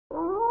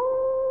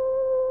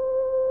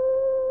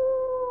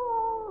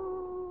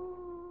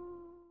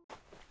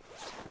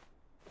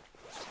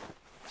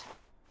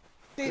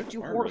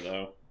you armor, horse.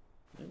 though.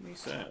 Let me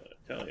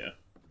tell you.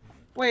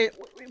 Wait,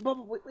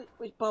 Bubba,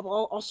 wait,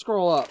 Bubba, I'll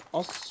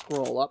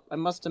scroll up. I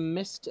must have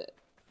missed it.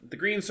 The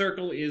green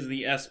circle is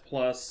the S+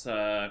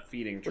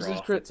 feeding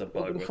trough. It's a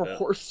bug looking with for it.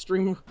 horse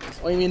stream.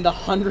 Oh, you mean the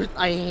 100th?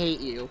 I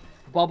hate you.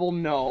 Bubble,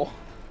 no.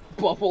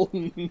 Bubble,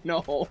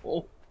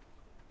 no.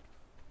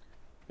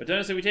 But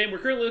Dynasty we tame, we're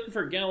currently looking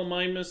for a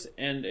Gallimimus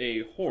and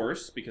a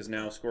horse, because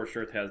now Scorched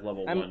Earth has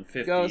level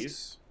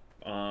 150s.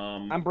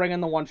 I'm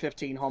bringing the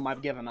 115 home.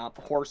 I've given up.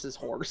 Horse is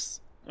horse.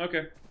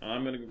 Okay,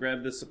 I'm gonna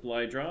grab this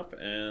supply drop,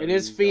 and... It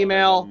is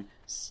female.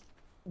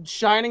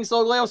 Shining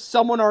Solgleo,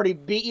 someone already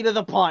beat you to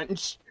the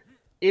punch.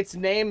 Its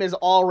name is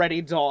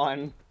already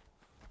Dawn.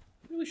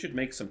 Really should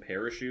make some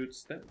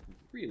parachutes. That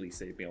really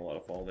saved me a lot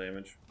of fall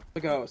damage. The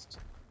ghost.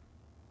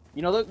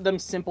 You know them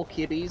simple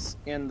kibbies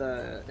in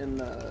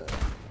the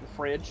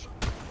fridge?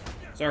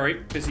 Sorry,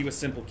 busy with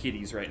simple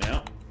kitties right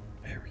now.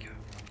 There we go.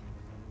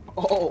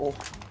 Oh.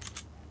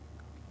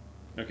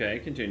 Okay,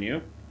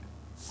 continue.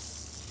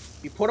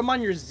 You put them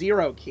on your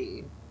 0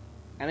 key,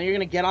 and then you're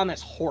gonna get on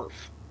this Horf,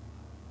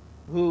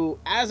 who,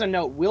 as a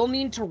note, will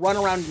need to run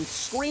around and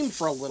scream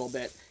for a little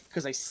bit,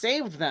 because I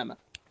saved them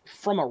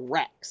from a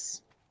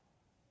Rex.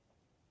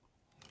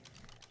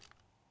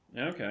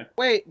 Okay.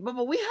 Wait,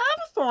 but we have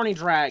a Thorny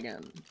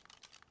Dragon.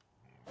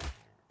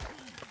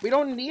 We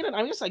don't need it.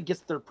 I guess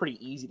they're pretty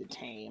easy to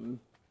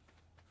tame.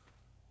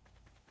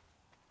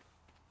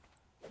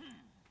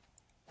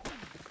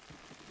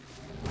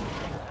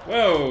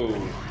 Whoa!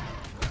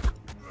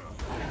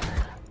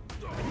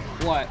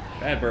 What?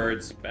 Bad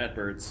birds. Bad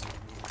birds.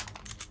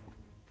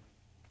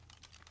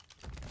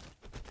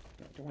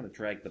 I don't want to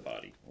drag the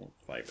body. I want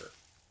fiber.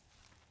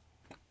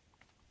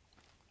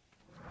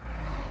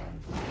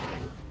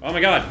 Oh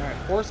my god! Alright,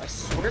 horse, I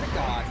swear to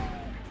God,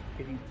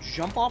 if you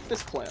jump off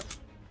this cliff...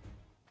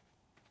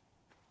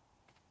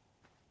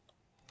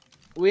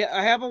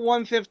 I have a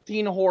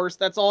 115 horse,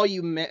 that's all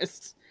you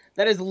missed.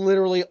 That is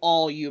literally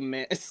all you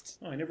missed.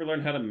 Oh, I never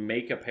learned how to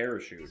make a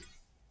parachute.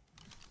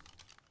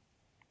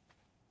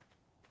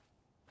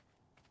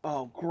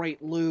 Oh,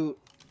 great loot.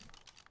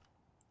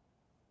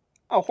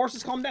 Oh,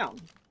 horses calm down.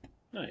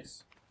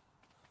 Nice.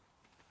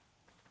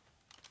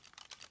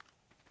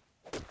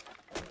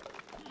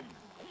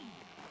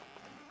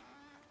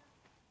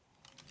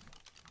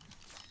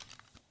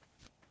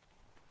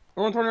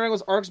 Northern Tornado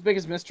was ARK's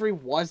biggest mystery,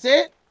 was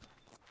it?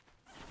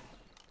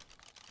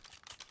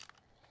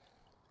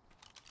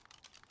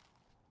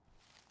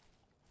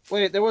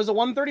 Wait, there was a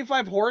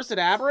 135 horse at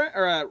Aberrant,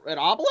 or at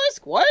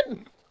Obelisk? What?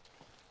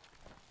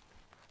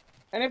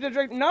 And if to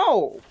drink,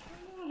 no.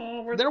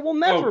 Oh, there will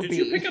never be. be.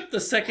 Did you pick up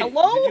the second?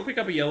 Hello? Did you pick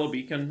up a yellow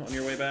beacon on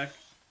your way back?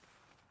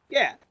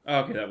 Yeah. Oh,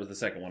 okay, that was the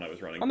second one I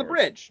was running on the towards.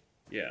 bridge.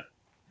 Yeah.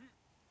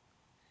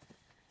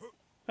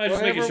 I was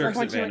just making sure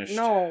because it vanished.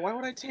 No, why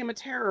would I tame a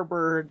terror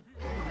bird?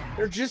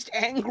 They're just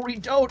angry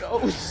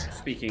dodos.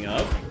 Speaking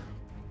of.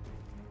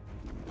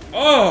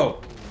 Oh!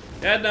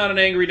 That's not an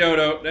angry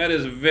dodo. That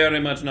is very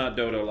much not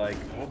dodo-like.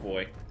 Oh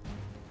boy.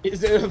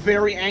 Is it a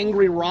very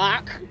angry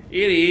rock?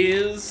 It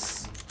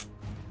is.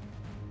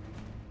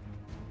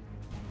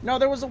 No,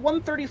 there was a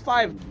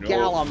 135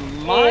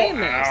 Gallimimus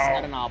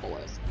at an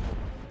obelisk.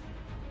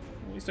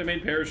 At least I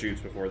made parachutes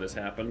before this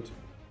happened.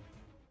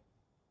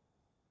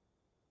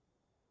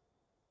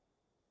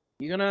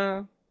 You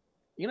gonna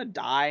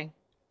die?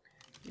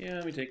 Yeah,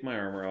 let me take my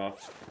armor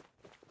off.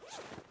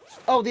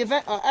 Oh, the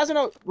event, as a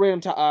note,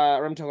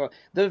 Remtogo,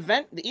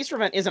 the Easter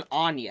event isn't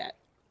on yet.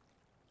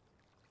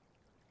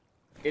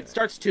 It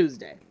starts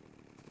Tuesday.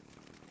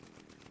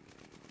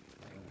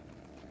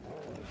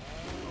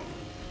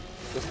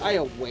 Just, I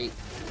await.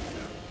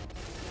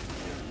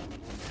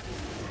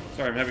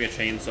 Sorry, I'm having a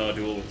chainsaw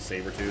duel with a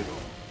saber-tooth.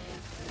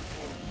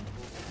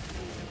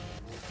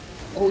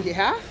 Oh,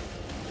 yeah? I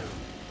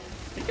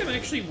think I'm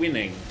actually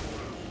winning.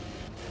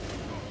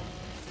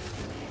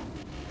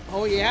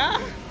 Oh, yeah?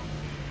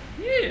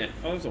 Yeah.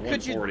 Oh, it was a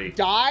 140. Could you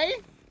die?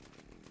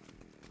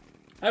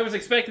 I was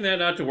expecting that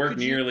not to work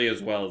nearly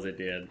as well as it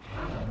did.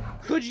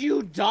 Could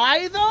you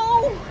die,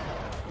 though?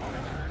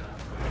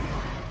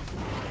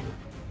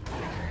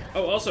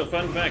 Oh, also,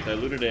 fun fact, I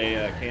looted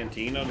a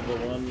canteen out of the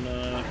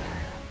one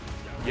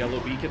yellow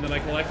beacon that I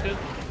collected.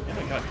 Oh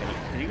my god,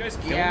 can you guys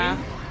kill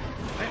me?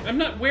 I'm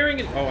not wearing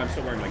it. Oh, I'm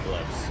still wearing my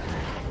gloves.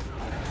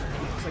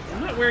 It's like, I'm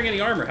not wearing any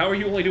armor. How are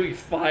you only doing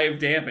 5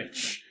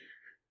 damage?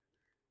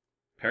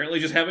 Apparently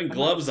just having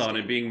gloves on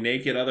and being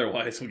naked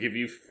otherwise will give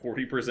you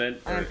 40%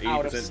 or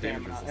 80%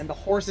 damage. And the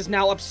horse is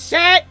now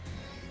upset!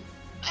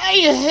 I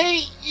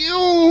hate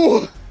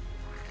you!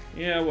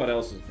 Yeah, what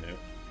else is new?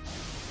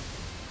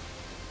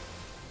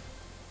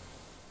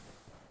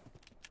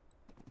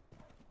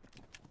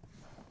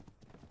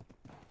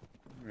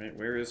 Alright,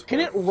 where is... Can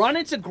it run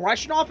its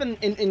aggression off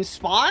in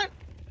spot?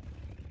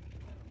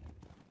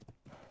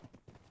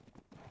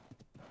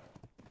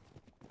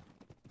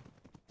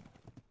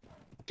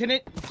 Can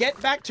it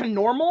get back to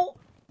normal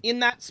in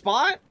that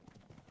spot?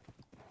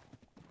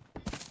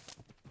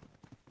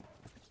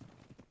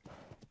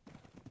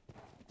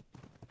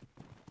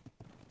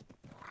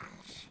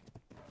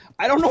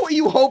 I don't know what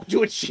you hope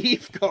to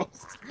achieve,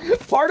 Ghost.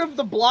 Part of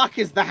the block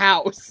is the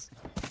house.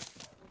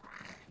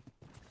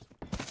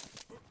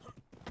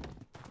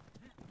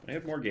 I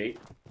have more gate.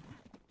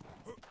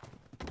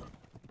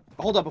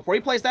 Hold up, before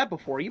you place that,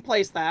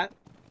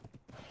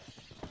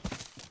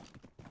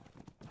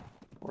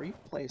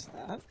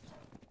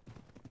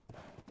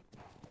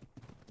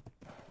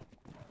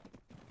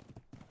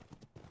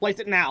 place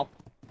it now.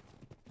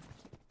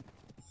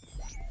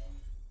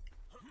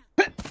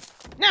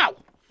 Now!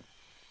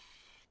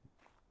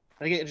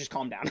 I think it just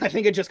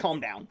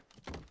calmed down.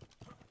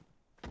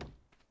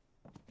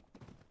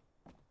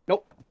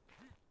 Nope.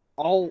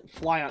 I'll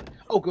fly on.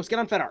 Oh, Ghost, get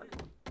on Fed Ark.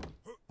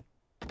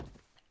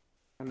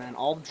 And then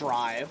I'll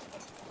drive.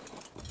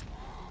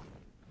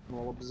 And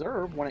we'll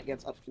observe when it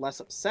gets less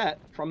upset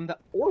from the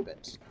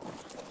orbit.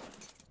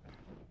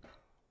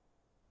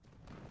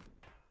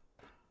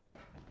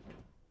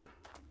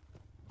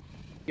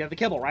 You have the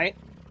kibble, right?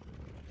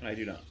 I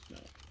do not, no.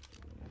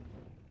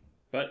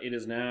 But it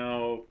is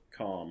now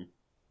calm.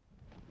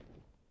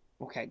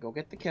 Okay, go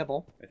get the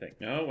kibble. I think.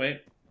 No,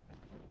 wait.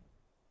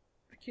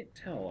 I can't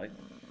tell.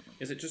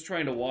 Is it just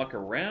trying to walk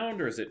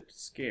around, or is it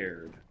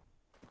scared?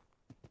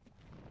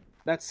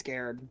 That's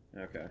scared.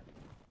 Okay.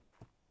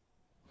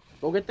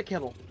 Go get the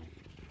kibble.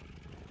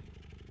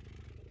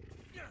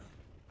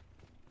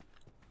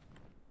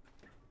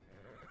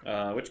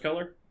 Which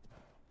color?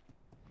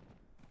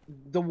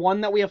 The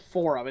one that we have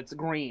 4 of. It's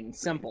green.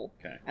 Simple.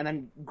 Okay. And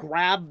then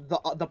grab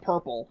the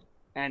purple.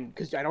 And,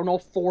 because I don't know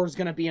if 4 is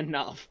going to be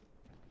enough.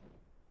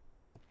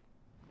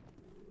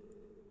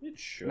 It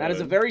should. And that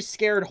is a very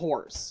scared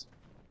horse.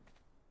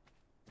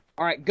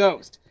 Alright,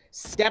 Ghost.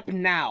 Step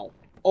now.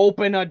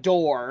 Open a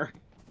door.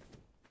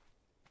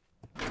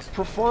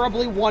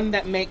 Preferably one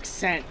that makes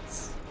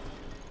sense.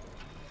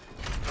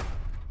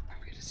 I'm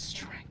gonna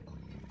strangle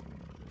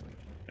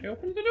you. I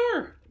opened the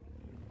door.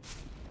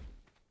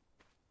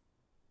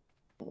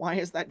 Why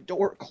is that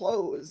door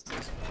closed?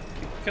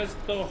 Because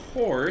the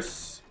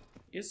horse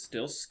is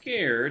still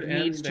scared,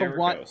 and Needs there to it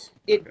run. goes.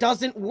 It Okay.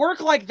 doesn't work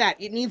like that.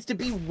 It needs to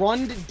be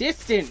run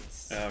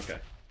distance. Okay.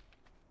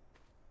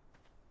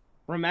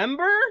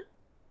 Remember?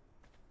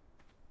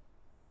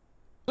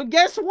 So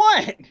guess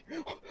what?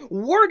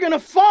 We're gonna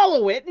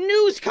follow it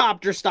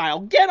newscopter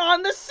style. Get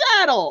on the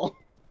saddle!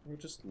 We'll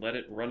just let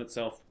it run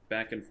itself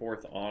back and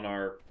forth on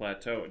our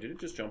plateau. Did it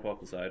just jump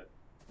off the side?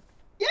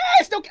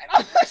 Yes! Don't get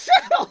on the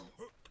saddle!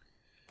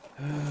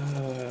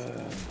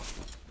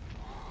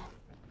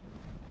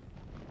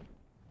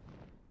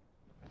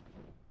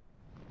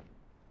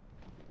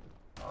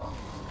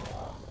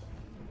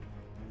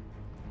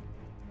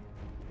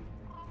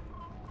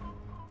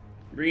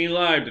 Green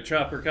live to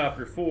Chopper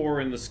Copter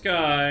 4 in the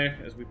sky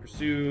as we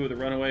pursue the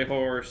runaway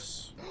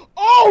horse.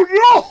 Oh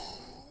no!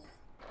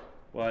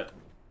 What?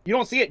 You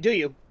don't see it, do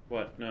you?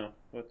 What? No.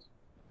 What's...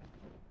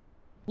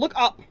 Look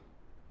up.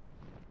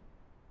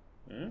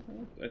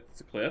 It's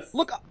a cliff.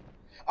 Look up.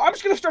 I'm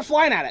just gonna start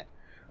flying at it.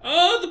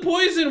 Oh, the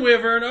poison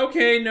wyvern!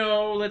 Okay,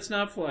 no, let's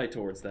not fly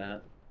towards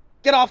that.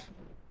 Get off.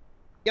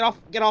 Get off,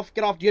 get off,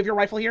 get off. Do you have your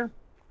rifle here?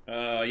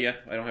 Yeah,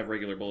 I don't have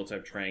regular bullets, I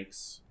have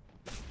tranks.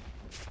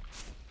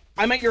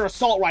 I meant your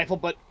assault rifle,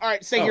 but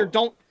alright, stay here,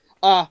 don't,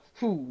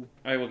 who?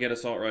 I will get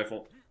assault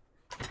rifle.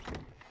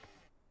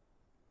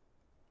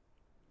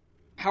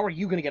 How are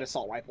you gonna get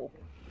assault rifle?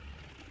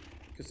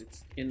 Because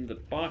it's in the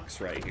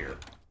box right here.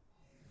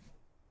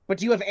 But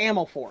do you have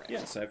ammo for it?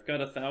 Yes, I've got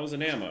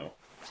 1,000 ammo.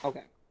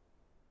 Okay.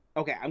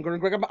 Okay, I'm gonna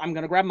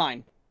grab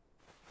mine.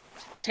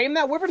 Tame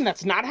that wyvern?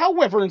 That's not how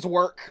wyverns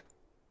work.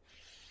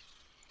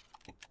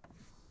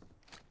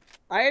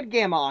 I had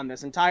Gamma on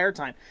this entire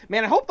time.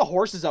 Man, I hope the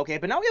horse is okay,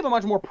 but now we have a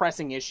much more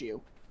pressing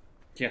issue.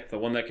 Yeah, the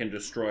one that can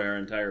destroy our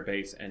entire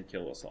base and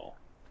kill us all.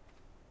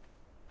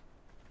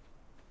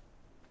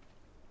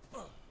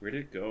 Where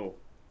did it go?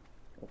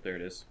 Oh, there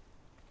it is.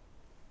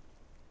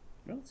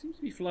 Well, it seems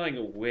to be flying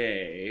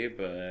away,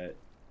 but...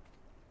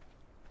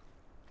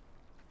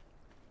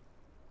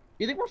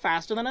 You think we're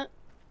faster than it?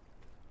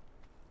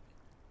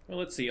 Well,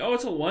 let's see. Oh,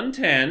 it's a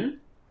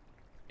 110.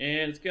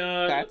 And it's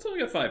got... Okay. It's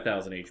only got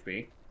 5,000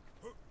 HP.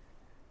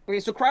 Okay,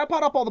 so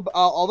cryopot up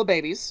all the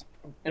babies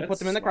and put That's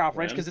them in the smart cryo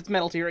fridge plan. because it's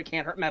metal tier. It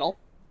can't hurt metal.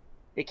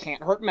 It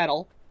can't hurt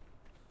metal.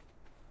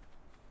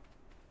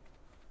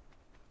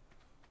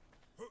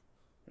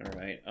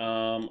 Alright,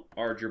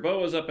 our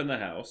Jerboa's up in the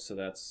house, so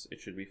that's... It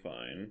should be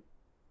fine.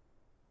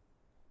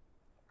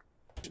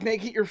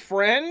 Make it your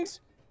friend?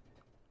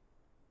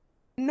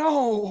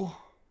 No.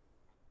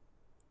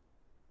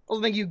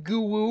 Also, thank you,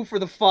 Goo-Woo, for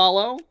the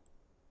follow.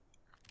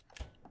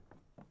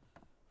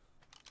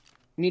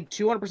 You need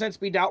 200%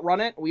 speed to outrun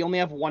it. We only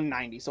have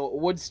 190, so it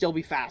would still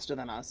be faster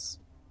than us.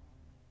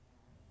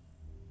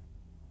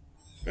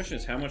 Question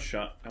is, how much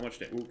oh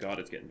god,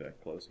 it's getting back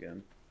close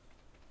again.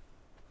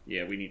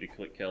 Yeah, we need to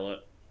kill it.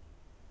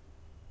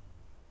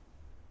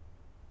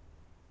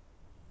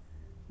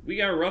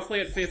 We are roughly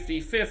at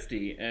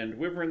 50-50, and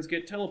wyverns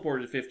get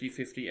teleported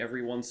 50-50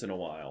 every once in a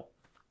while.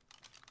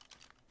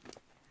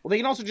 Well, they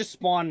can also just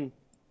spawn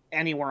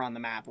anywhere on the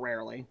map,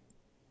 rarely.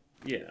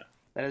 Yeah.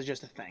 That is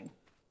just a thing.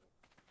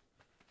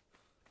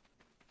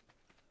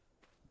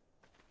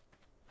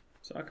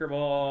 Soccer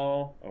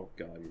ball. Oh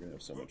god, you're gonna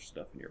have so much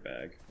stuff in your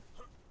bag.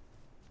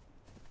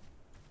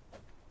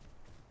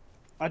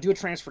 I'll do a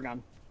transfer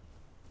gun.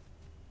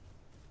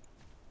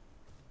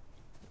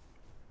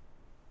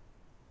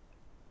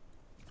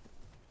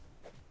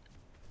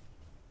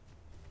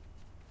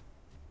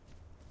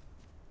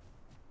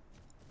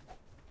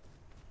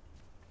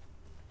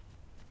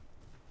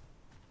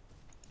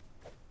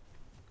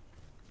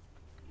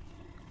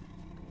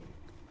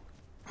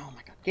 Oh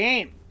my god,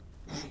 game!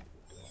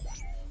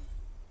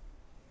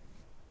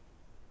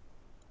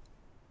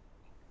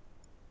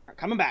 Alright,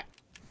 coming back.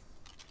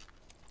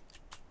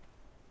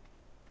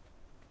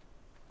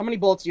 How many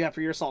bullets do you have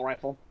for your assault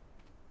rifle?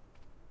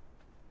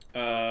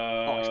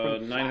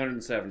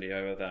 970. I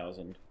have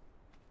 1,000.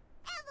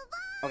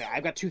 Okay,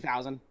 I've got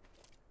 2,000.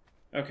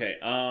 Okay,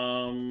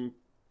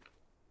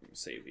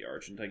 save the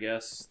Argent, I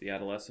guess. The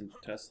Adolescent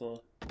Tesla.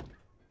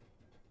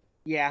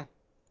 Yeah.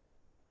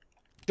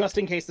 Just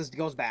in case this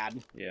goes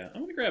bad. Yeah,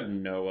 I'm gonna grab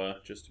Noah,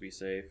 just to be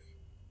safe.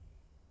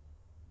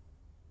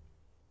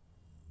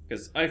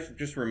 Because I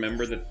just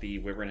remember that the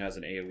Wyvern has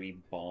an AoE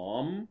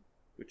bomb,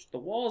 which the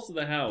walls of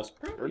the house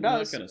probably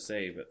not gonna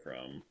save it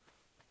from.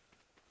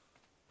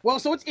 Well,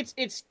 so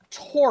it's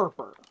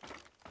torpor.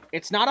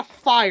 It's not a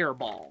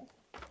fireball.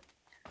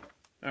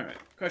 Alright,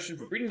 question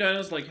for breeding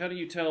dinos, like, how do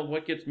you tell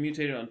what gets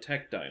mutated on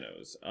tech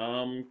dinos?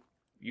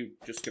 You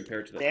just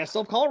compare it to the... They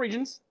still have color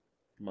regions.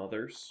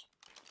 Mothers?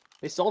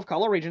 They still have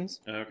color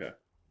regions. Okay.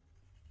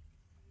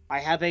 I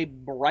have a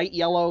bright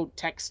yellow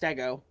tech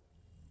stego.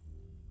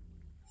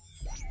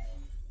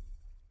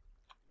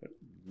 What?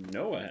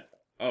 Noah...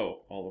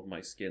 Oh, all of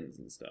my skins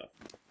and stuff.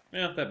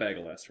 Yeah, that bag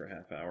will last for a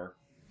half hour.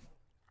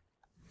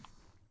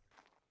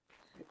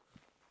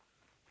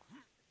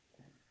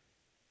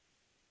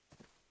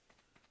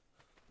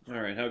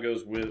 Alright, how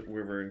goes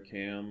Wyvern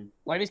Cam?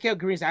 Lightning scale,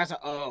 green's ass.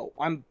 Oh,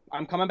 I'm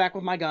coming back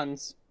with my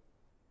guns.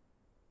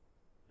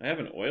 I have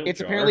an oil It's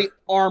jar. apparently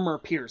armor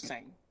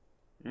piercing.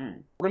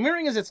 Mm. What I'm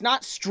hearing is it's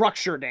not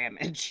structure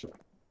damage.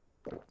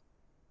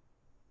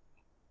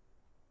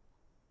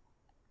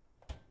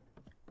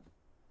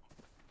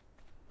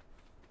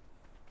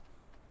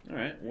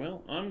 Alright,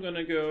 well, I'm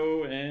gonna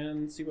go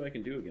and see what I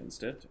can do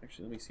against it.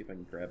 Actually, let me see if I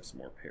can grab some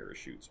more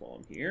parachutes while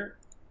I'm here.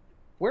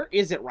 Where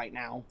is it right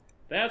now?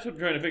 That's what I'm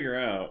trying to figure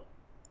out.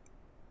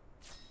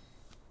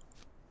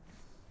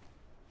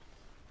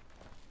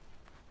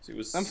 So it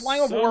was I'm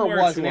flying over where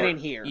it was, and it ain't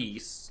here.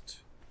 East.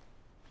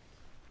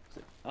 Is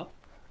it up?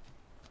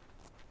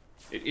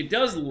 It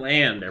does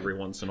land every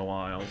once in a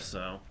while,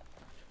 so...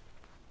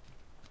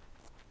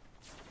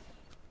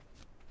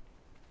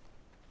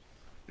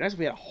 It has to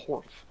be a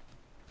Horf.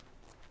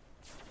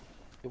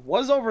 It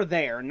was over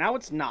there, now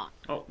it's not.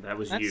 Oh, that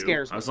was That you.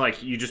 scares me. I was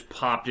like, you just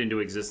popped into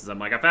existence. I'm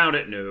like, I found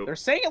it. No. They're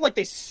saying it like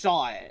they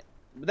saw it,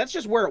 but that's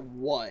just where it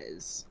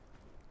was.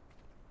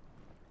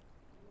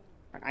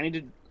 I need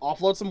to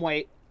offload some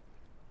weight.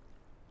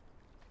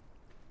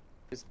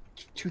 It's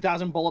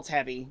 2,000 bullets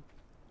heavy.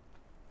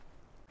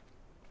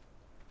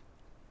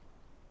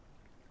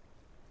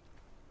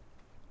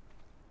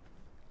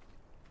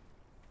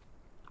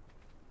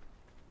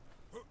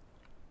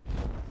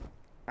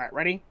 Alright,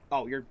 ready?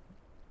 Oh, you're...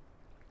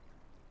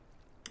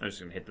 I'm just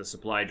going to hit the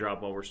supply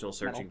drop while we're still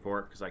searching for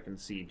it, because I can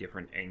see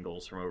different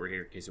angles from over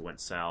here in case it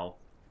went south.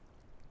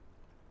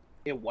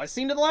 It was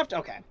seen to the left?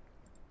 Okay.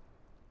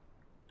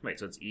 Wait,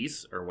 so it's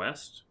east or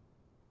west?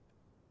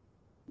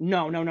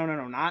 No.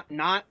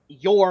 Not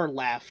your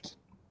left.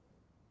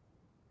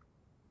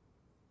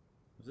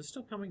 Is this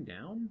still coming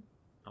down?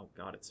 Oh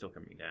god, it's still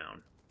coming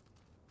down.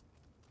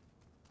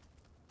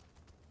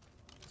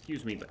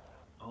 Excuse me, but...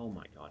 Oh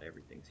my god,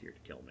 everything's here to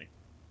kill me.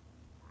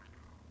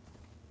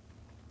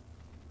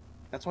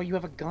 That's why you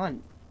have a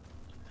gun.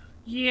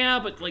 Yeah,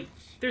 but, like,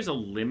 there's a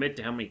limit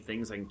to how many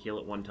things I can kill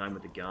at one time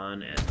with a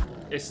gun, and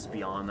this is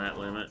beyond that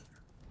limit.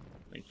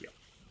 Thank you.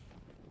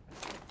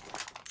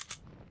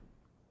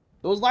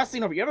 Those last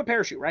scene over, you have a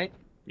parachute, right?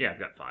 Yeah, I've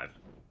got 5.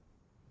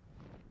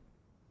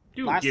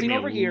 Dude, Last give scene me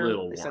over a here,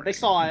 little they said warning. they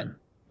saw it.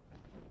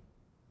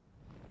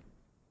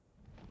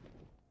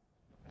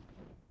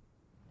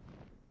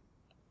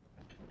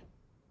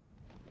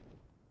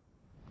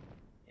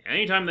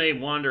 Anytime they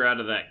wander out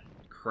of that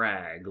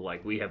crag,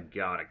 like, we have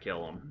got to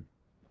kill them.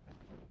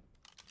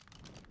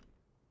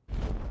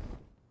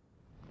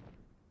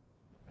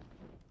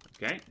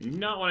 Okay,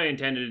 not what I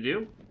intended to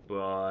do,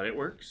 but it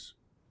works.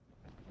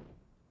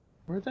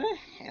 Where the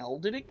hell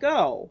did it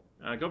go?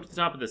 Go up to the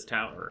top of this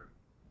tower.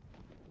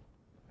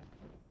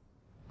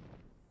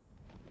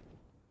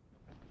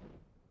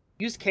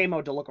 Use K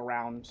mode to look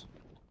around.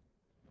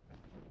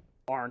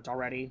 Aren't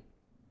already.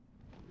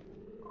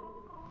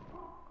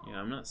 Yeah,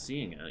 I'm not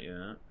seeing it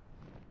yet.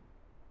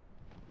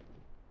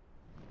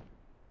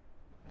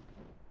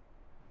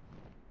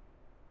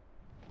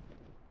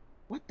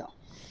 What the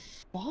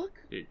fuck?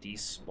 Did it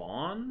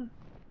despawn?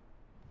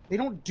 They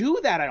don't do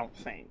that, I don't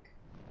think.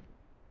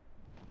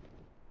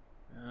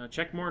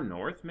 Check more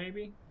north,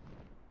 maybe?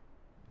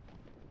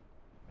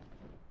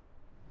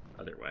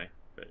 Other way,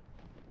 but...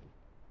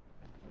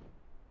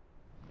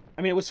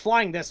 I mean, it was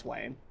flying this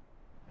way.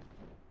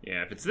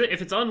 Yeah, if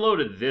it's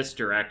unloaded this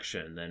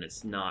direction, then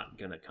it's not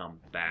gonna come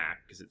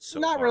back because it's so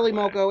Not far really,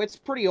 away. Moko. It's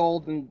pretty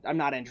old, and I'm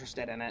not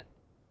interested in it.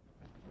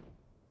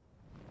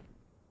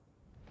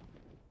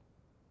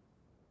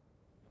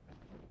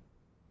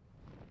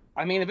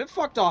 I mean, if it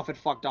fucked off, it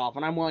fucked off,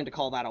 and I'm willing to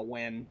call that a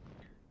win.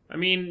 I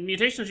mean,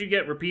 mutations you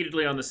get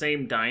repeatedly on the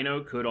same dino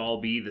could all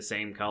be the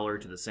same color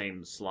to the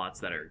same slots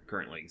that are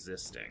currently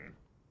existing.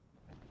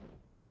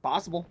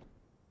 Possible.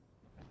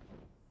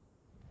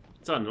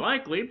 It's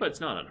unlikely, but it's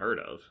not unheard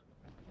of.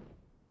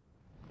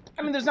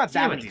 I mean, there's not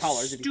that many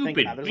colors if you think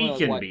about it. Stupid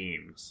beacon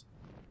beams.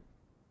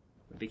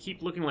 They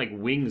keep looking like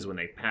wings when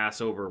they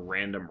pass over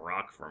random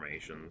rock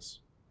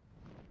formations.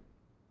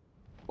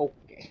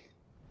 Okay.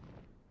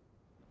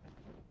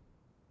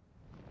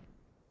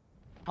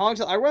 How long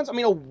till I runs? I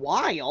mean, a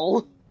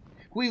while.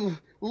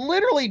 We've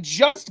literally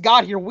just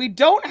got here. We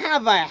don't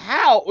have a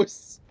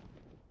house.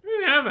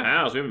 We have a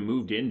house. We haven't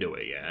moved into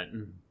it yet.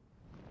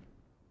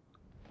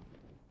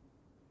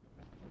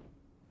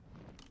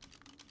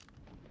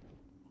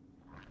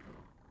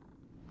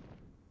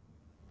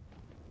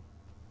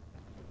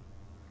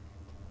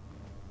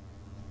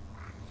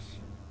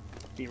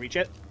 Can you reach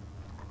it?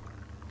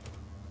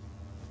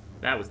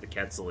 That was the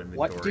Quetzal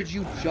inventory. What did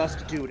you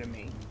just do to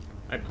me?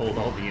 I pulled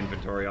all the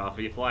inventory off.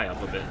 You fly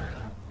up a bit.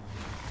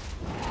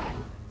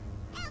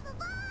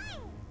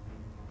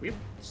 We have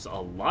a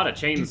lot of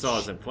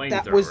chainsaws and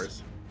flamethrowers. That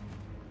was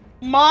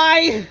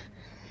my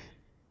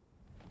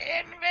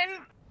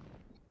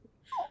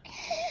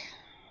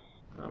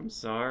I'm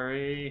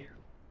sorry.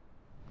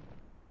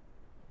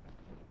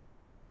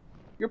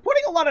 You're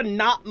putting a lot of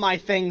not my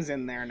things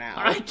in there now.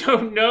 I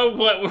don't know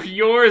what were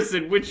yours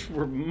and which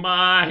were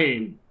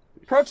mine.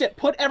 Pro tip,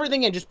 put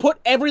everything in. Just put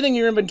everything in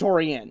your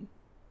inventory in.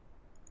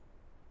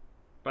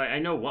 But I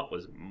know what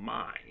was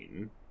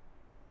mine.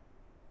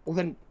 Well,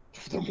 then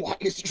why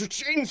is your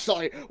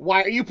chainsaw?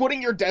 Why are you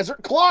putting your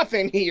desert cloth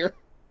in here?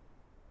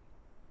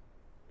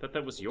 Thought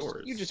that was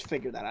yours. You just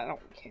figured that out. I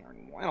don't care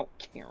anymore. I don't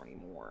care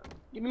anymore.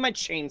 Give me my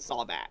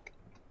chainsaw back.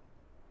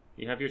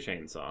 You have your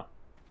chainsaw.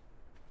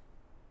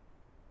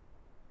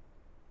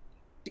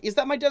 Is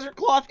that my desert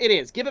cloth? It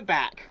is. Give it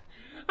back.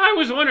 I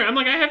was wondering. I'm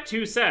like, I have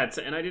two sets,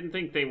 and I didn't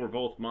think they were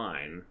both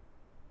mine.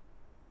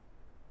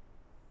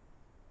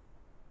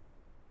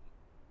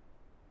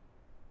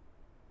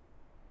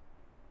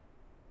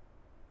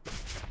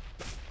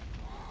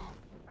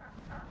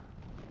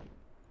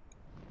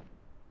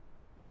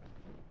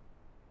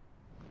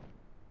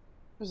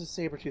 There's a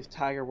saber-toothed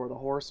tiger where the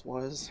horse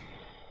was.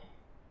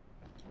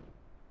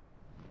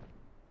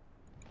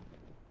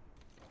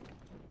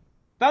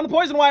 Found the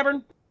poison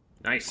wyvern!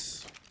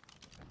 Nice.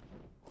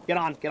 Get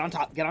on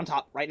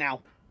top, right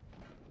now.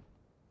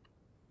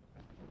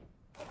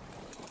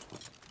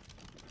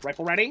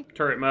 Rifle ready?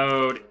 Turret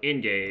mode,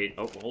 engage.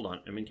 Oh, hold on,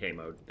 I'm in K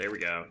mode. There we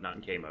go, not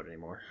in K mode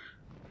anymore.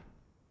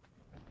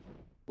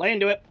 Lay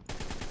into it.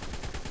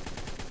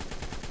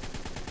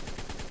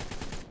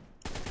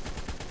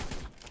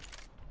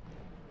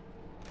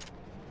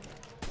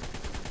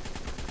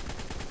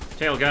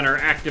 Tail gunner,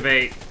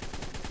 activate.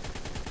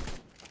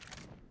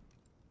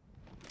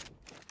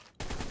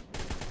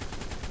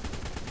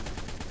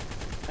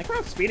 I think we're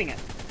outspeeding it.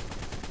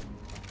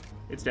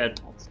 It's dead.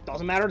 Well, it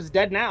doesn't matter, it's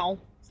dead now.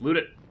 Let's loot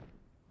it.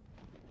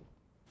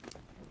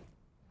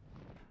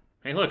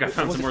 Hey, look, I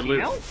found some more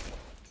loot.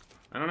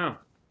 I don't know.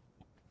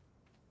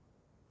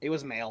 It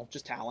was male,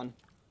 just Talon.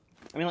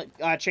 I mean, like,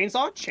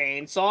 chainsaw?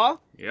 Chainsaw?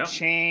 Yep.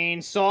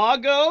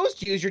 Chainsaw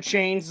ghost? Use your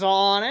chainsaw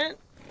on it.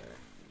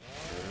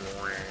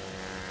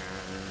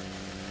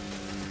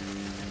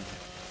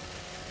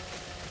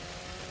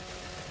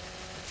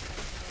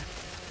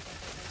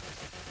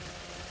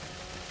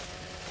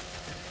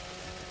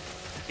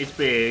 It's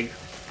big.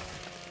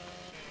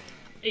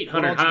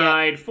 800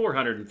 hide,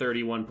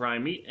 431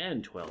 prime meat,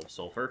 and 12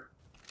 sulfur.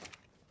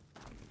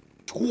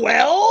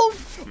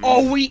 12?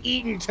 Oh, we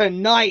eating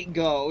tonight,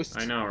 Ghost.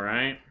 I know,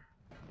 right?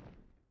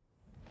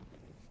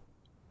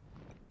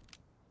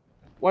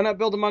 Why not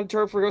build a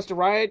Manticore for Ghost to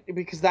ride?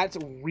 Because that's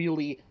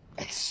really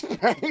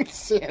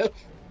expensive.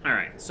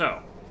 Alright,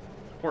 so,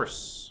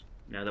 horse.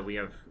 Now that we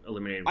have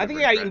eliminated... I think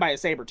they got eaten by a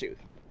saber-tooth.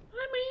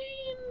 I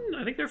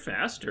mean, I think they're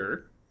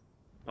faster.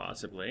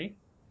 Possibly.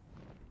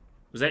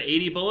 Was that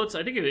 80 bullets?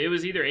 I think it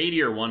was either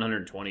 80 or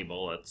 120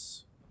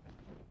 bullets.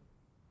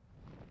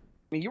 I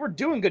mean, you were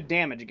doing good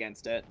damage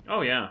against it.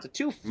 Oh, yeah. It's a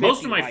 250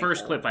 Most of my rifle.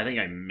 first clip, I think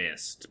I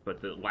missed.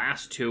 But the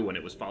last two, when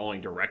it was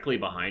following directly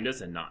behind us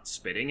and not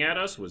spitting at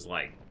us, was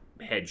like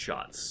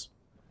headshots.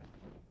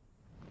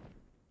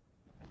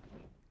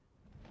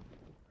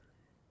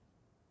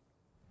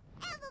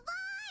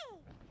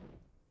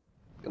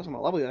 Goes on my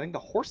level. I think the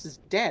horse is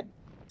dead.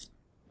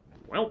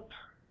 Welp.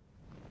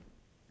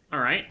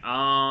 Alright,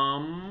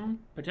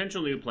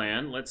 potential new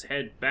plan. Let's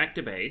head back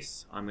to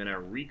base. I'm gonna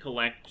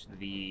recollect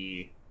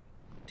the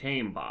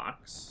tame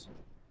box.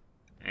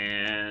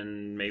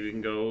 And maybe we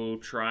can go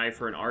try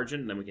for an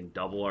Argent, and then we can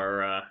double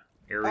our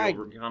aerial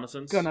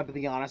reconnaissance? Gonna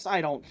be honest,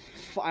 I don't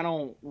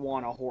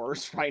want a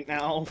horse right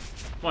now.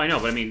 Well, I know,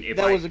 but I mean, if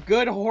that was a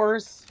good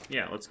horse.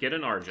 Yeah, let's get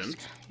an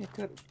Argent.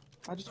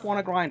 I just want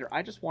a grinder.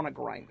 I just want a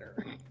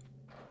grinder.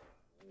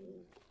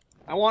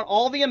 I want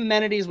all the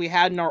amenities we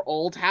had in our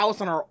old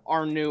house and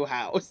our new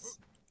house.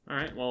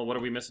 Alright, well, what are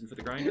we missing for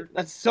the grinder?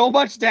 That's so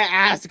much to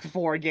ask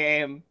for,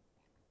 game.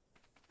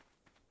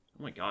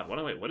 Oh my god,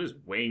 what is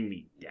weighing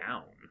me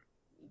down?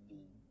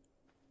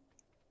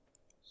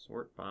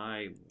 Sort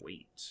by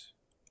weight.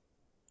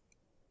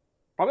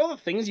 Probably all the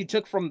things you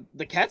took from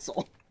the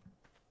Quetzal.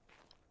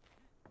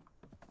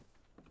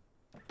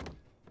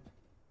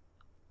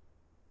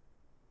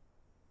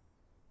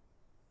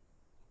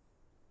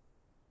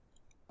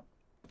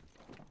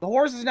 The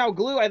horse is now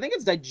glue. I think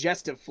it's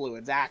digestive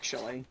fluids,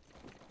 actually.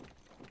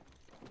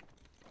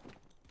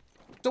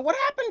 So what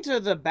happened to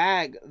the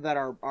bag that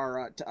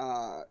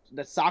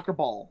the soccer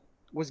ball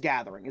was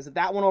gathering? Is it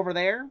that one over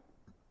there?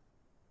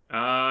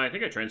 I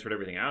think I transferred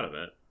everything out of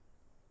it.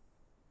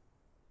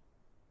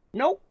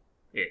 Nope.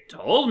 It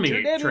told me Sure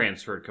it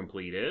transferred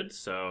completed,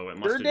 so it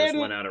must have just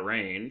went out of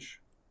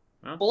range.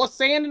 Well, full of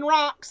sand and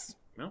rocks.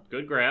 Well,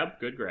 good grab,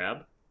 good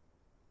grab.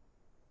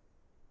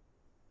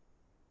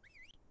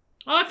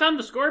 Oh, I found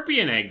the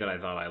scorpion egg that I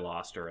thought I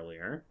lost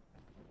earlier.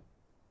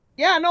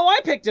 Yeah, no, I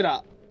picked it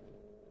up.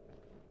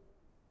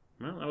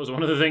 Well, that was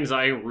one of the things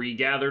I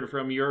regathered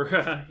from your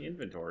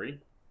inventory.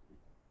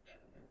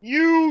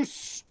 You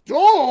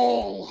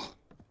stole!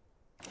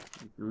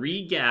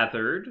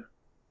 Regathered.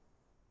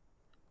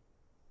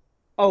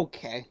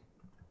 Okay.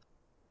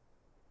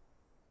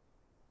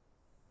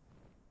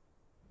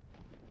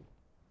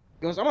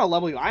 Goes, I'm gonna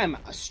level you. I am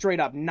straight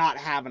up not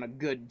having a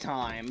good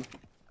time.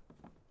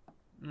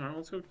 Alright,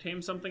 let's go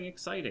tame something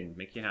exciting.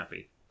 Make you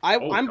happy. I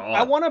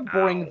want to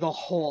bring the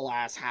whole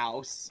ass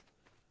house.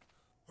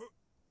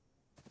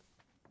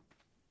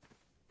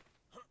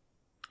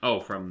 Oh,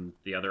 from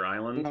the other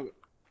island? No,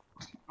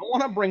 I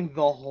want to bring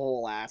the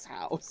whole ass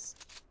house.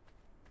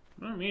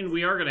 I mean,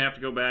 we are going to have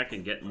to go back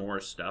and get more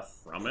stuff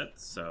from it,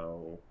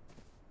 so...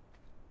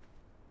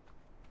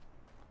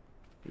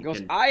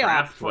 Because I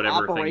opt for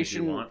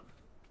Operation...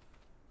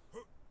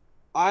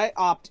 I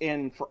opt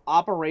in for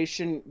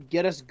Operation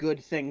Get Us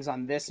Good Things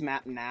on this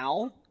map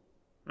now.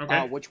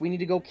 Okay. Which we need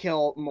to go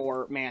kill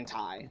more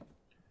manti.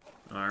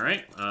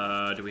 Alright,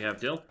 do we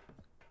have Dill?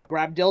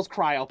 Grab Dill's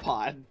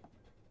cryopod.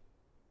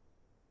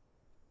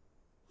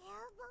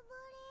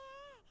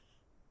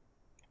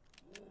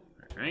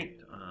 Alright,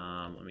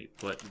 let me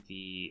put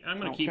the... I'm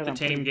gonna keep the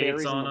tame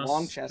gates on us,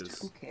 long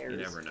chest. Who cares? You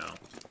never know.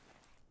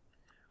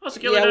 Also,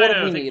 Killer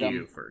Dino, thank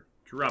you for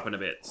dropping a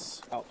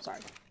bits. Oh,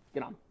 sorry.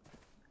 Get on.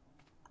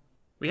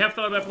 We have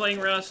thought about playing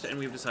Rust, and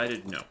we've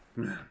decided no.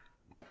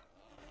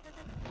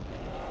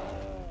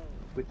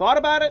 We thought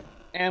about it,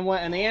 and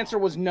the answer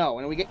was no,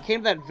 and we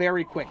came to that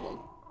very quickly.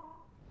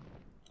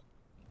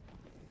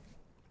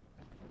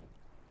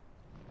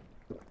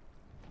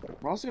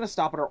 We're also going to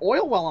stop at our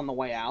oil well on the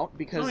way out,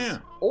 because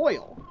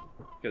oil.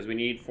 Because we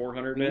need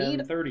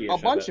 430-ish a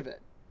bunch of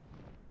it.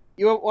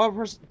 You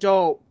have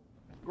dope.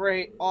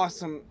 Great.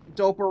 Awesome.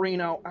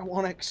 Doperino. I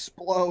want to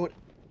explode.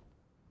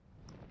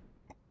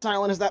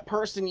 Silent, is that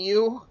person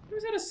you?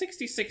 Who's at a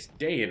 66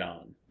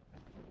 Daedon?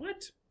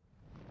 What?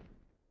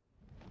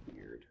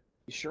 Weird.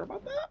 You sure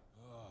about that?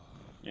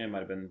 Yeah, it might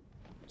have been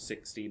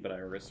 60, but I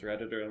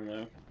misread it, or I don't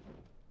know.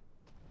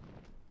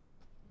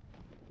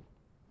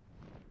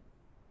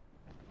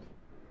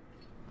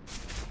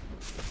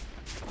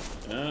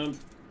 The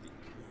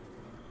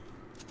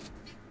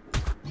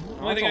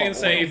only thing I can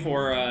say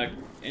for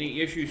any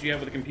issues you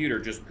have with the computer,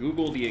 just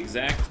Google the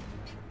exact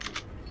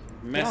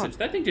message.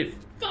 That thing did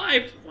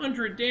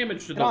 500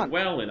 damage to the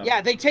well in a...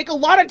 Yeah, they take a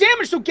lot of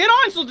damage, so get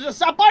on, so just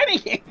stop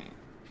biting it.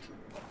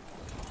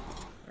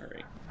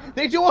 Alright.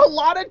 They do a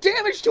lot of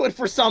damage to it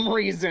for some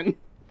reason.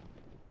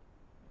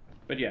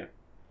 But yeah,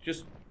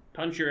 just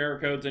punch your error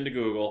codes into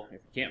Google. If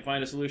you can't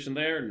find a solution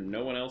there,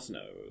 no one else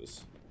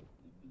knows.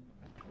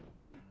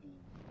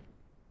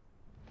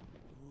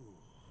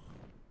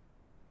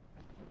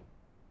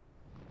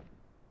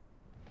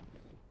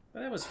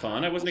 Well, that was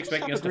fun. I wasn't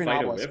expecting us to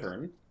fight a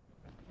wyvern.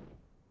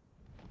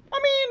 I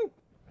mean,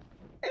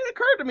 it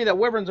occurred to me that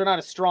wyverns are not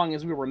as strong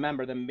as we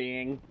remember them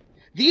being.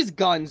 These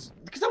guns,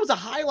 because that was a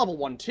high-level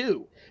one,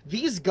 too.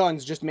 These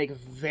guns just make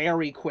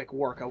very quick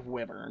work of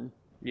wyvern.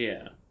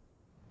 Yeah.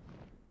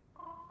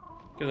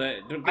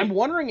 I'm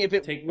wondering if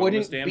it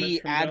wouldn't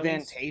be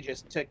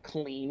advantageous to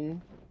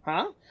clean...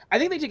 Huh? I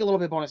think they take a little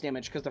bit of bonus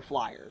damage because they're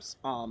flyers.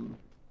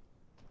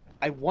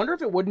 I wonder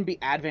if it wouldn't be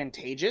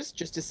advantageous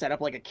just to set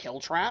up, like, a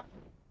kill trap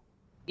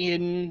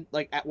in,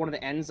 like, at one of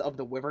the ends of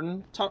the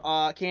wyvern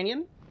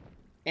canyon.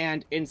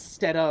 And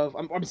instead of...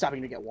 I'm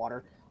stopping to get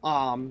water.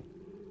 If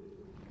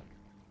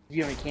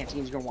you have any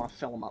canteens, you're going to want to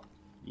fill them up.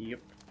 Yep.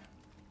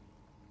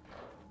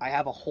 I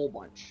have a whole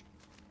bunch.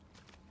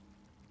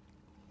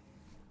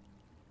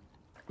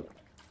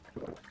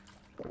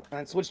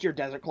 And switch to your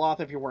desert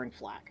cloth if you're wearing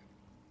flak.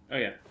 Oh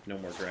yeah, no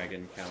more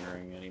dragon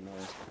countering anymore.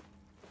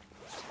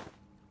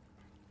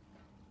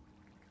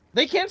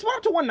 They can spawn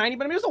up to 190,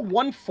 but I mean, it was a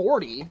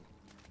 140.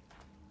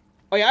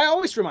 Oh yeah, I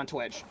always stream on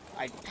Twitch.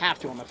 I have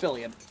to, I'm an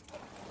affiliate.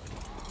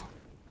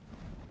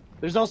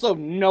 There's also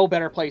no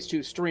better place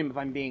to stream, if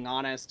I'm being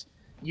honest.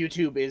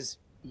 YouTube is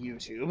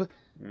YouTube.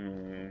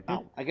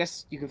 Oh, I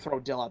guess you can throw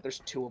Dill out. There's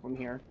 2 of them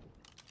here.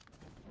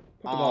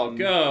 Pokeball,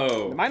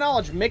 go! To my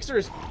knowledge,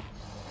 Mixer's...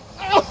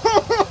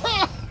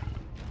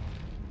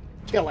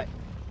 Kill it.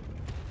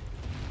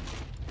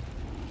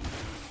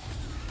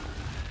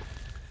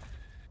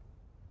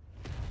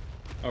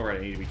 Oh, right,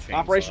 I need to be changed.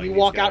 Operation, you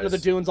walk out into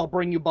the dunes, I'll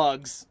bring you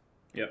bugs.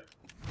 Yep.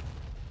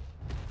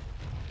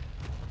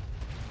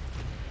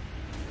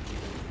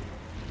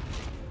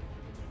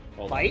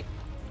 Fight.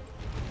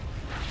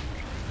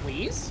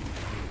 Please.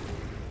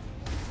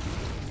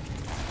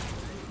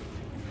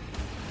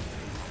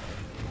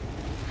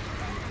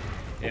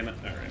 Damn it.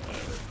 Alright,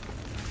 whatever.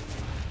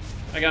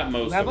 I got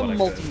most You have of a what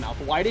multi-mouth.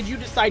 Why did you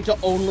decide to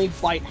only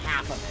bite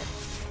half of it?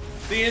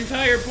 The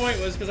entire point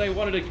was because I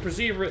wanted to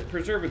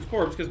preserve its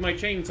corpse, because my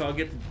chainsaw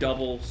gets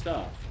double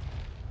stuff.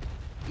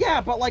 Yeah,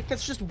 but, like,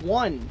 that's just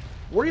one.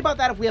 Worry about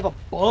that if we have a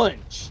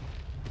bunch.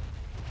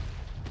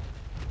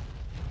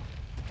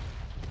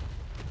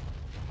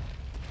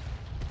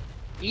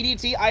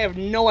 EDT, I have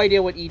no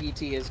idea what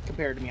EDT is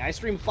compared to me. I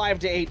stream 5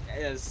 to 8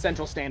 as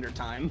Central Standard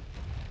Time.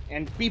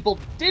 And people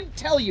did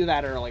tell you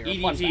that earlier.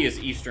 EDT is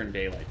Eastern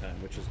Daylight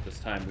Time, which is this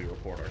time we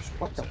report our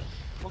streams. What the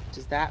fuck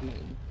does that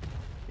mean?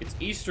 It's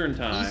Eastern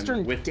Time.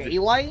 Eastern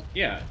Daylight?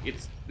 Yeah,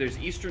 there's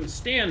Eastern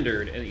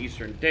Standard and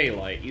Eastern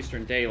Daylight.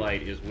 Eastern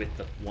Daylight is with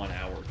the 1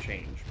 hour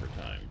change for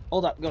time.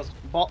 Hold up, Ghost.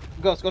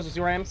 Ghost, see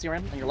where I am? See where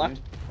I am? On your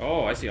left?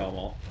 Oh, I see them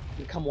all.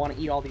 You're gonna come want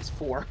to eat all these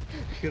 4.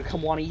 You're gonna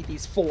come want to eat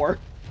these 4.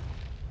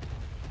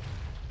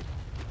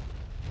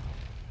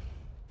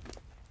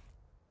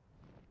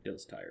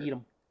 Feels tired. Eat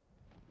them.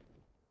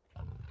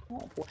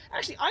 Oh, boy.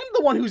 Actually, I'm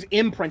the one who's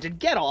imprinted.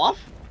 Get off.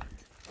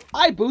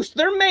 I boost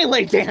their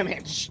melee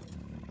damage.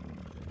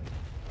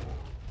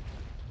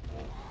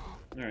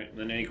 Alright,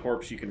 then any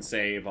corpse you can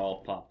save, I'll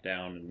pop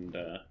down and,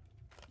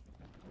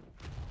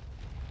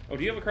 Oh,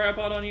 do you have a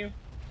cryopod on you?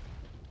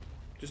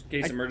 Just in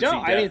case emergency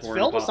death it's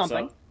filled with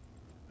something.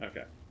 Up?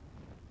 Okay.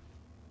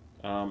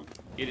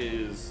 It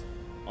is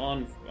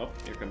on... Oh,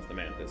 here comes the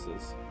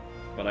mantises.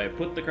 But I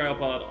put the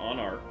cryopod on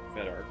ARK,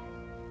 fed ARK.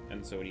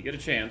 And so when you get a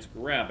chance,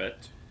 grab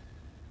it.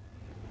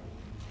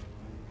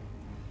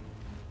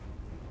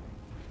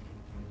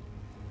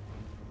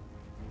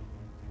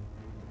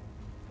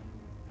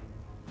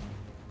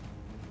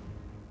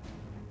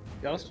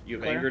 Ghost? You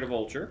have Clear? angered a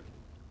vulture.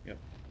 Yep.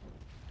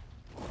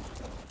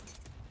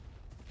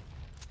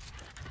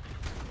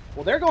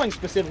 Well, they're going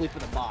specifically for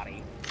the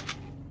body.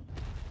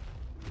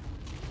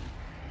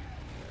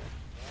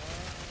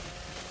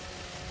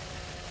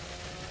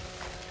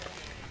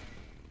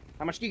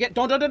 How much do you get?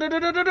 Don't!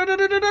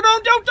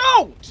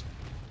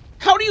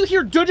 How do you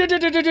hear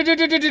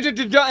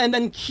and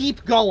then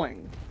keep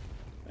going?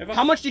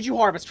 How much did you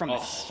harvest from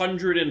this?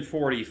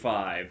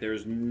 145.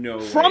 There's no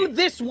way. From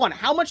this one,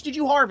 how much did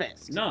you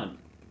harvest? None.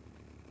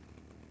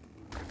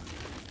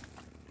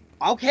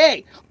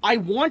 Okay, I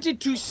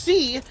wanted to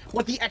see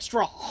what the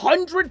extra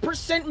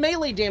 100%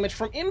 melee damage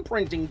from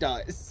imprinting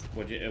does.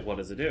 What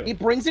does it do? It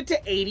brings it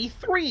to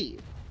 83.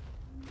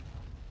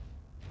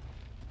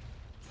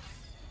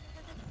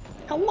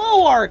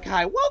 Hello,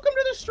 Arkai. Welcome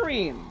to the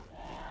stream.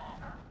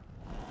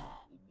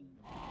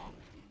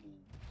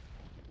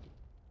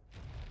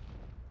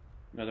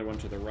 Another one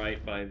to the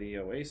right by the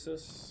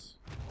oasis.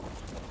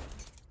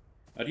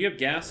 Do you have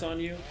gas on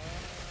you?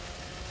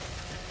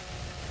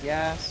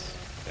 Yes.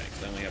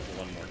 Thanks, I only have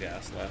 1 more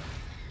gas left.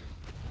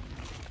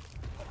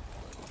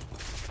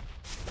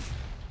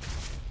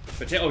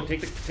 But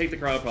take the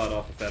cryopod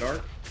off the fed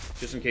ARK,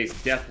 just in case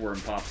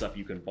Deathworm pops up.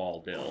 You can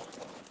ball Dill.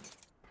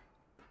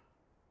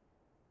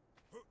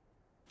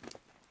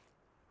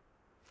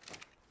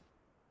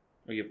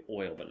 Oh, you have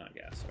oil but not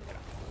gas. Okay.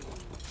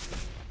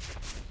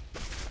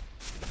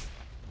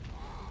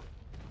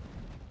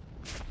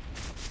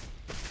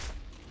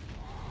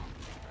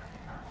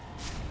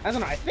 I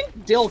don't know. I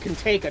think Dill can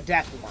take a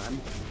Deathworm.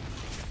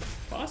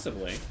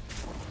 Possibly.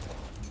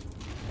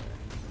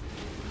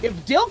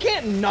 If Dill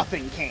can't,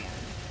 nothing can.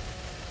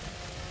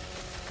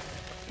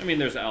 I mean,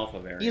 there's alpha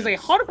variants. He's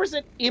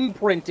 100%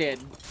 imprinted.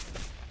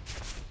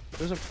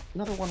 There's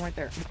another one right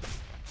there.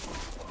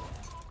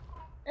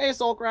 Hey,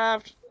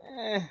 Soulcraft.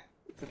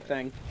 It's a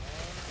thing.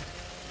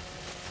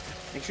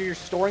 Make sure you're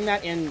storing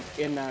that in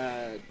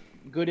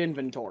good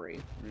inventory.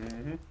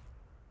 Mm-hmm.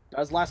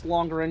 Does last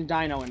longer in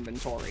dino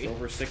inventory.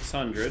 Over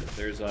 600.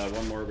 There's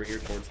one more over here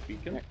towards the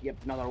beacon. Yep,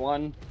 another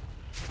one.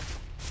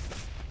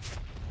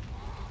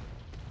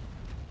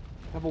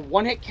 Have a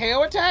one-hit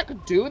KO attack?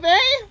 Do they?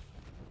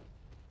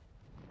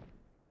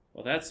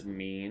 Well, that's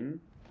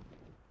mean.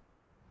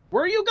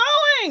 Where are you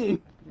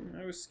going?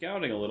 I was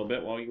scouting a little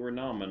bit while you were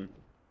nomming.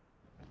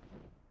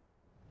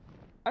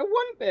 I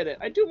one-bit it.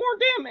 I do more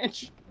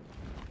damage.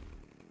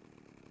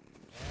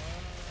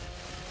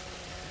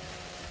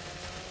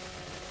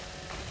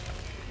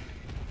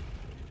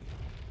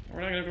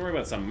 we're not gonna have to worry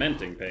about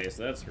cementing paste,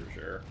 that's for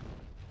sure.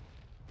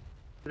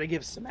 Do they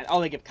give cement? Oh,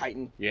 they give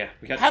chitin. Yeah,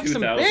 we got Have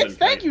 2,000 some bits.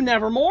 Thank you,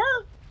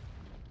 Nevermore.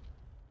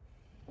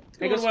 It's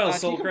going well,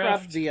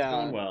 Soulcraft. The,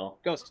 going well.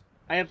 Ghost.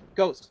 I have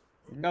Ghost.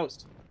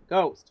 Ghost.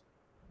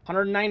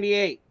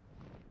 198.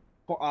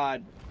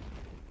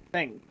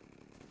 Thing.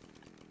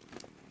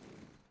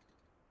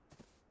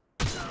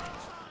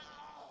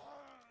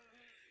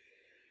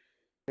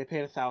 They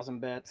paid 1,000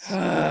 bits.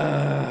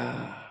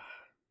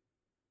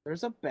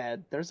 There's a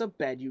bed. There's a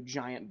bed, you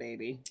giant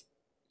baby.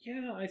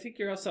 Yeah, I think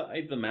you're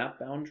outside the map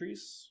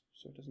boundaries,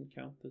 so it doesn't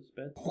count this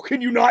bed. Oh,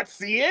 can you not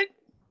see it?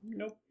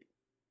 Nope.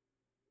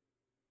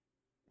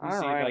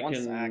 Alright, one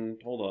sec.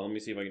 Hold on, let me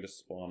see if I can just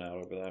spawn out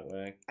over that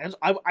way.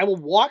 I will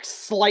walk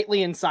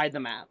slightly inside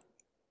the map.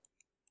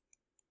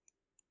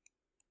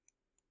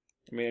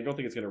 I mean, I don't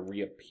think it's going to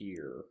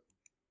reappear.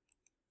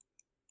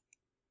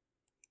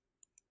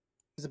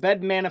 Is the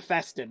bed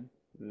manifested?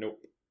 Nope.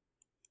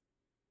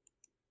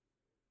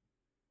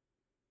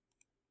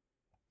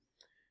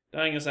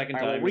 Dying a second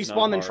time. We'll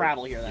respawn then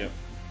travel here then. Yep.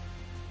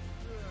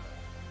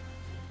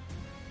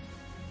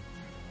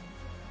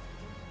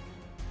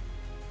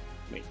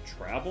 Wait,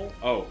 travel?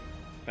 Oh,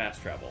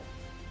 fast travel.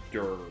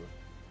 Durr.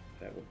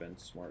 That would have been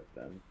smart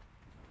then.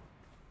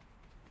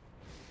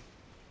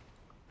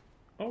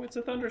 Oh, it's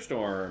a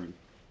thunderstorm.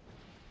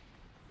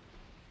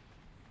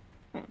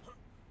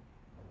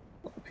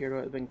 Appear to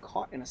have been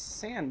caught in a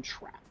sand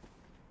trap.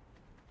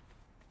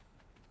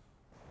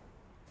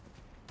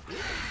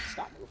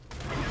 Stop.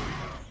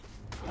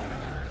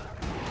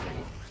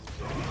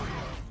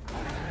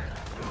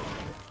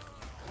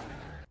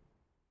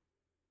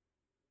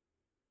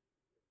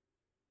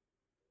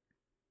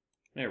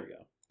 There we go.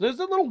 There's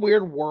a little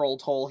weird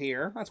world hole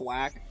here. That's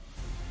whack.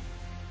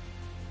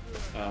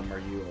 Are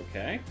you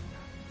okay?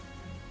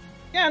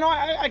 Yeah, no,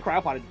 I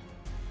cryopotted.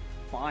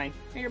 Fine.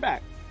 Hey, you're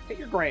back. Hit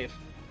your grave.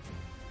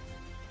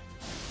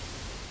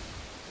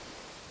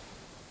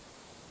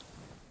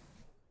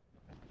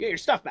 Get your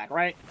stuff back,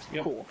 right?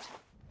 Yep. Cool.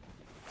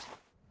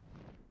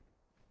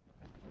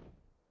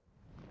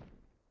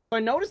 So I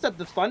noticed that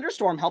the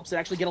thunderstorm helps it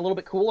actually get a little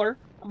bit cooler.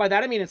 And by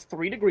that I mean it's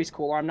 3 degrees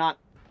cooler. I'm not...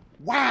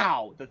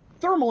 Wow! The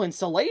thermal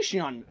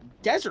insulation on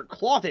desert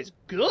cloth is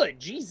good!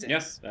 Jesus!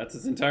 Yes, that's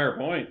its entire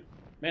point.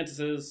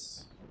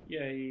 Mantises.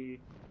 Yay.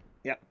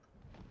 Yep.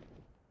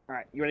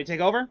 Alright, you ready to take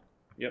over?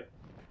 Yep.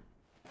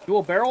 Do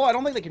a barrel? I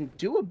don't think they can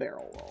do a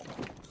barrel roll.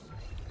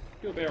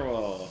 Do a barrel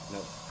roll.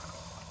 Nope.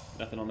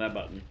 Nothing on that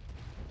button.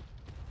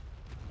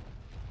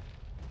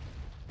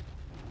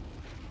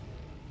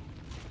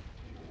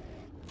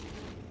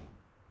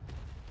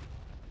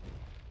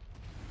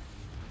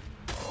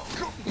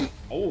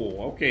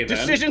 Oh, okay then.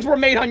 Decisions were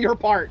made on your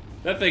part.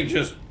 That thing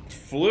just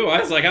flew.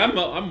 I was like,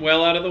 I'm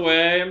well out of the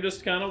way. I'm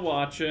just kind of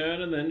watching,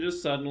 and then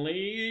just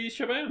suddenly,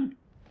 shabam.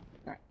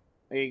 All right,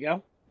 there you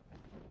go.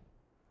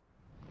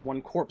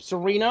 1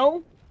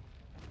 Corpserino.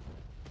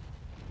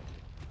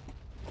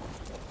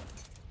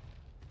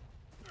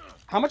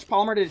 How much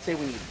polymer did it say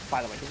we need,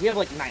 by the way? Because we have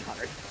like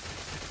 900.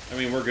 I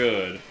mean, we're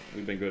good.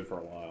 We've been good for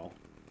a while.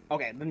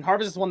 Okay, then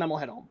harvest is one, then we'll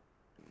head home.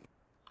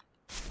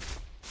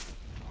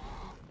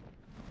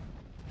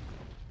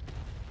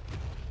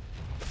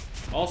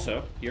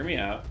 Also, hear me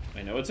out.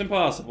 I know it's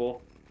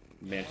impossible.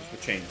 Mantis with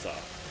chainsaw.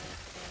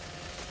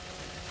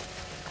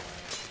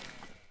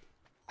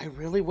 I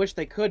really wish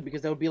they could,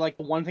 because that would be like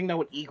the one thing that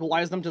would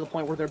equalize them to the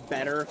point where they're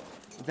better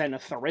than a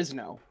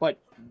Therizno. But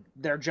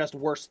they're just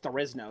worse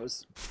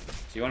Theriznos. So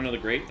you want to know the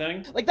great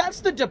thing? Like, that's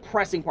the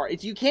depressing part.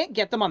 It's you can't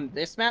get them on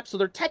this map, so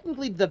they're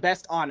technically the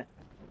best on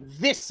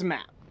this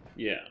map.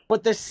 Yeah.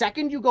 But the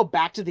second you go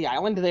back to the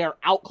island, they are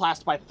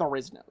outclassed by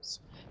Theriznos.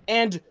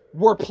 And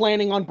we're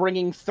planning on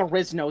bringing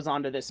Theriznos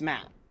onto this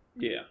map.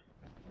 Yeah.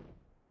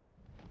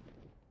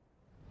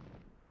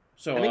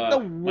 So, I think the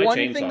one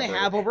thing they broke.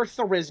 have over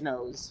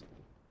Theriznos...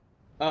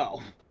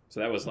 Oh. So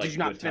that was like Did you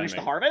not finish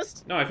the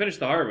harvest? No, I finished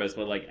the harvest,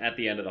 but like at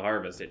the end of the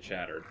harvest, it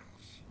shattered.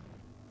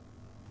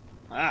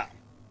 Ah.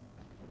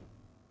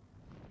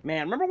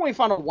 Man, remember when we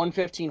found a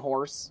 115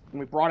 horse and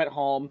we brought it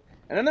home,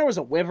 and then there was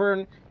a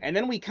wyvern, and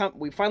then we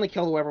finally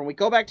killed the wyvern. We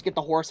go back to get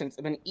the horse, and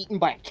it's been eaten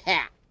by a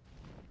cat.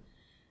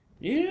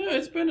 Yeah,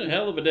 it's been a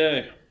hell of a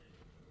day.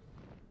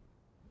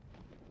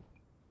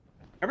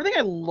 Everything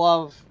I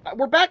love...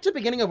 We're back to the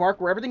beginning of ARK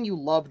where everything you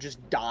love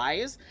just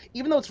dies,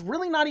 even though it's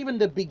really not even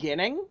the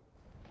beginning.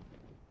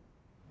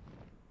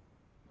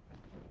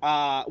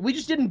 We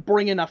just didn't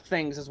bring enough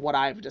things, is what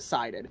I've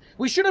decided.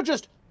 We should have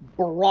just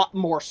brought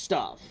more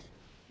stuff.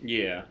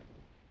 Yeah.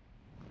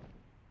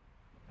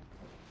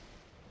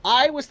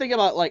 I was thinking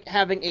about, like,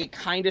 having a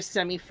kind of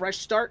semi-fresh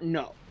start.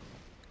 No.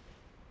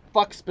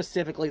 Fuck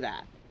specifically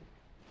that.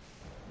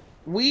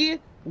 We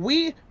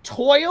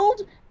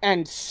toiled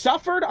and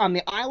suffered on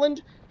the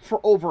island for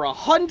over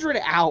 100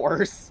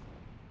 hours.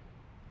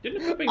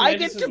 I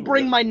get to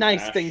bring my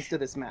nice things to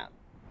this map.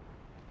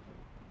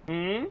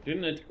 Hmm?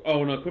 Didn't it?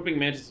 Oh no, equipping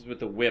mantises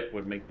with the whip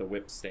would make the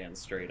whip stand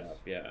straight up.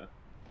 Yeah.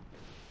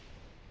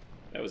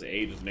 That was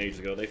ages and ages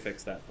ago. They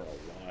fixed that for a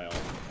while.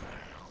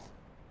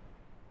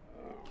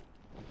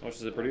 How much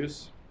does it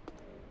produce?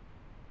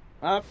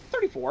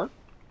 34.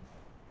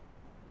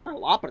 Not a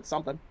lot, but it's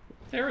something.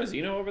 Is there a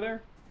Xeno over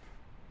there?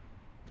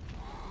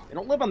 They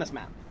don't live on this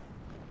map.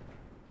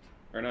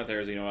 Or not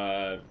there,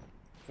 Xeno,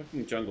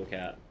 fucking jungle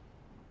cat.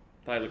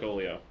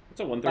 Thylacoleo. It's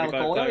a 135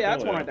 Thylacoleo? Yeah,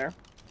 that's one Thylacoleo. right there.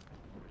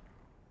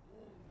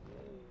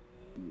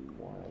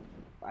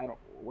 I don't...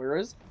 Where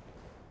is?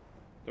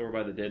 It's over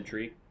by the dead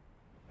tree.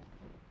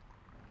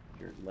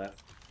 Your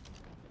left.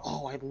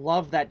 Oh, I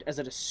love that as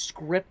a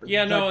descriptor.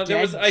 Yeah, no,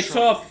 there was. I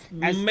saw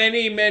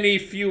many, many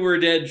fewer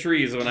dead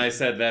trees when I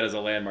said that as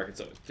a landmark.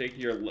 So take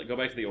your go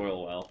back to the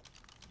oil well.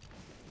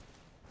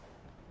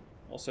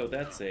 Also,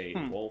 that's a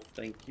wolf.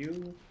 Thank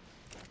you.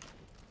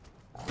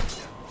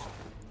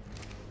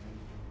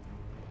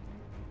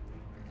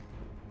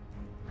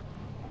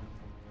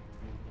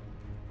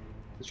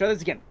 Let's try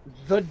this again.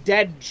 The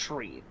dead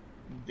tree.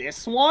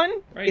 This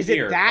one? Right is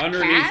here, it that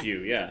underneath cat? you.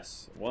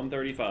 Yes,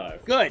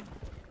 135. Good.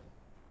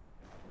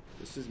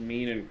 This is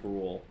mean and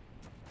cruel.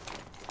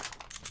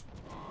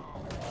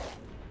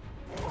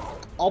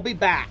 I'll be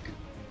back.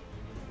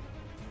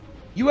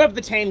 You have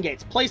the tame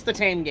gates. Place the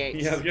tame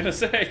gates. Yeah, I was gonna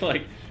say,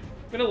 like,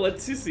 I'm gonna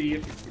let you see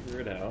if you figure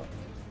it out.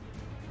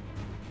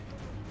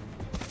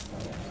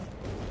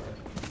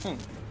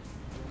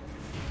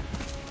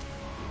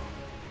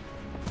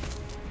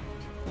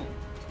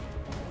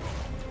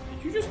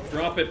 Did you just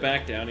drop it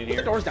back down in Put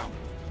here? the doors down.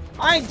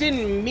 I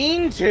didn't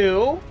mean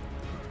to.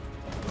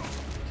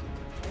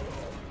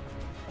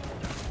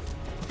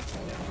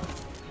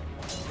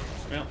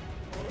 Well,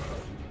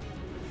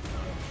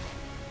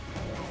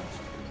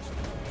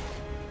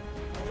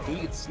 You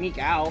could sneak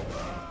out.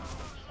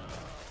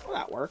 Well,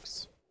 that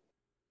works.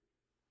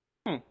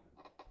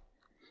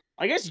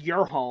 I guess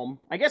you're home.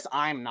 I guess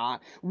I'm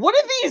not. What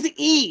do these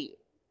eat?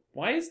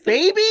 why is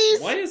Babies?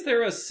 Why is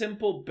there a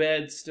simple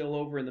bed still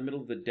over in the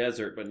middle of the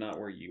desert, but not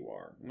where you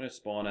are? I'm gonna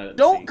spawn at it. And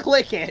Don't see.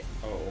 click it.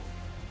 Oh,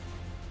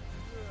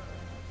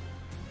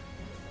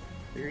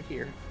 You're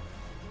here.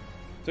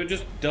 so it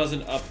just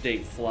doesn't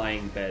update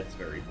flying beds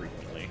very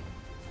frequently.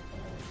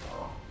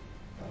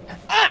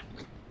 Ah!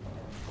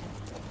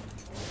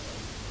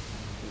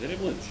 Is it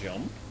able to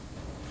jump?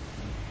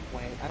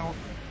 Wait, I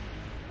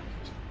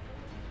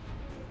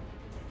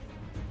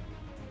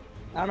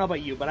don't know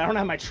about you, but I don't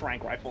have my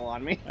trank rifle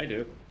on me. I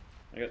do.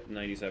 I got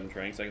 97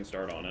 tranks. I can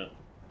start on it.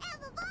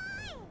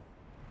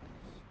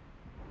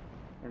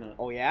 Or not.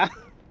 Oh yeah?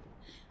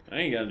 I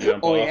ain't gonna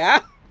jump Oh off. yeah?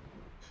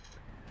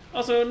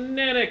 Also,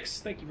 Nanix,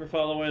 thank you for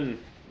following.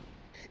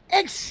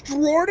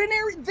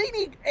 Extraordinary? They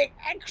need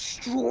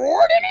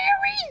extraordinary?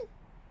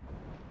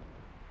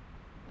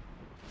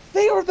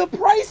 They are the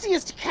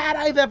priciest cat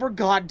I've ever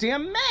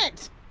goddamn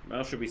met.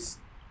 Now, should we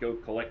go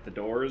collect the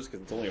doors?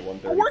 Because it's only a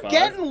But 135. we're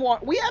getting one.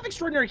 We have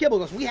extraordinary kibble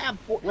because we have.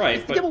 Right,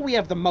 it's the kibble we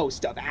have the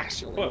most of,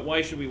 actually. But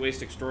why should we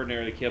waste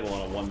extraordinary kibble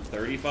on a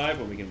 135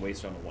 when we can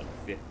waste on a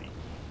 150?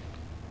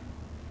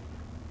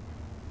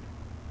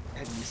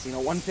 Have you seen a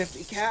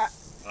 150 cat?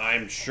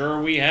 I'm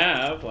sure we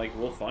have. Like,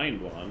 we'll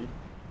find one.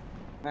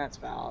 That's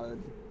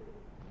valid.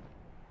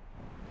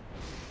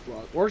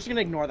 Look, we're just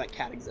gonna ignore that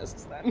cat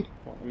exists then.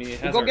 Well, I mean, it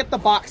has We'll go our... get the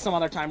box some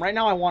other time. Right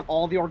now, I want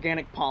all the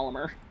organic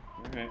polymer.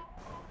 Okay.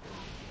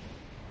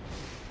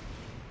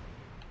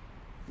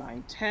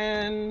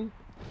 910.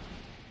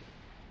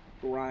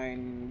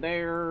 Grind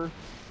there.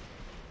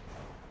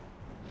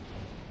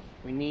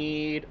 We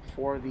need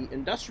for the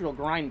industrial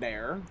grind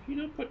there. You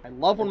don't put I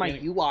love when my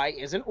organic-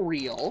 UI isn't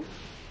real.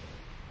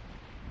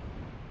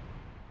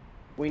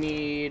 We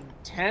need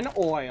 10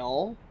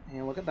 oil.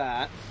 And look at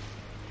that.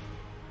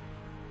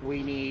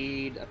 We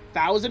need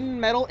 1,000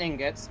 metal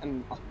ingots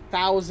and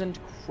 1,000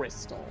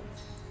 crystal.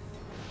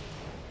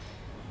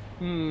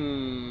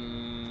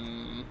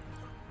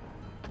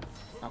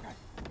 Okay.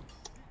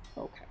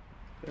 Okay.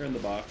 They're in the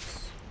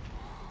box.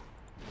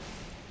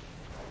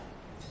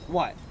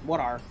 What? What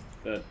are?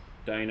 The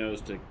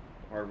dinos to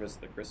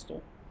harvest the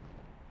crystal.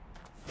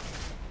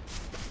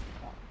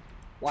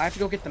 Well, I have to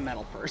go get the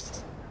metal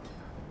first.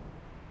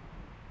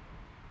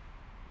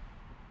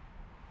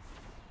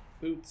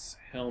 Boots,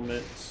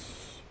 helmet,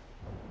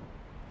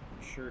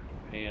 shirt,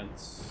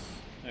 pants.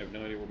 I have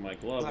no idea where my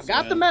gloves I've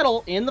got the went.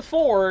 metal in the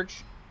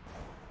forge.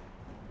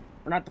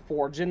 Or not the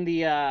forge, in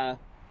the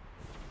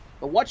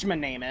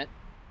whatchamanname it.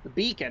 The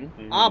beacon.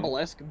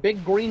 Obelisk.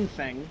 Big green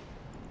thing.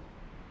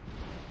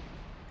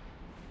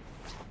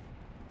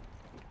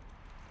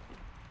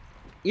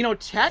 You know,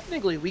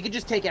 technically, we could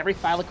just take every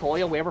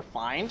Thylacoleo we ever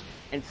find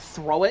and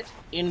throw it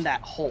in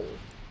that hole.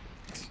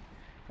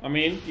 I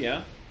mean,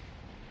 yeah.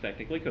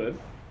 Technically could.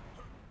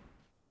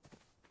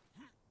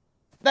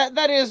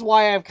 That is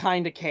why I've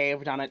kind of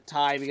caved on it,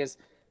 Ty, because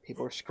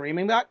people are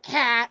screaming about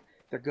cat.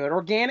 They're good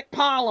organic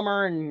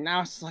polymer, and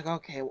now it's like,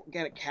 okay, we'll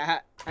get a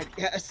cat, I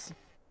guess.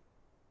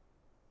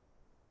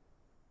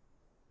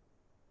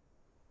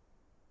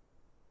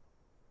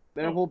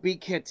 There will be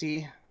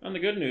Kitty. On the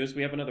good news,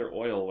 we have another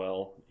oil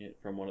well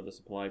from one of the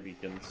supply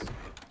beacons.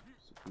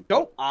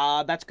 Nope.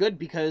 That's good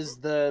because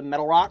the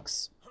metal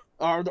rocks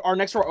are our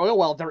next door oil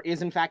well. There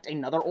is in fact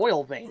another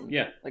oil vein.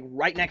 Yeah. Like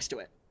right next to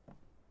it.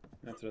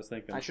 That's what I was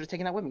thinking. I should have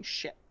taken that with me.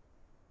 Shit.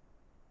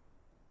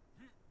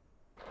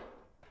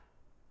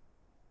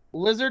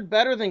 Lizard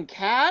better than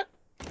cat?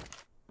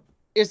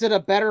 Is it a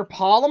better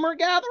polymer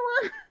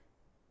gatherer?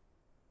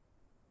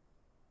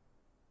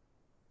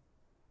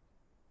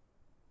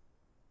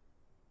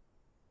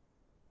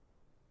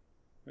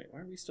 Wait,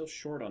 why are we still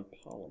short on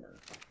polymer?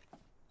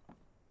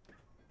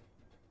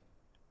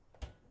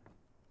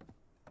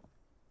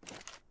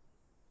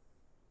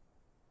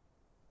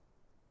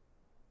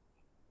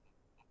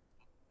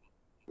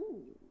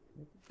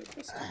 Where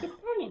did the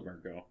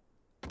polymer go?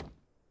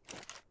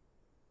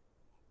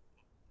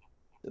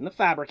 In the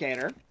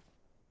fabricator.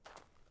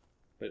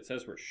 But it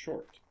says we're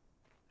short.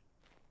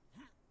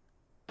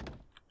 It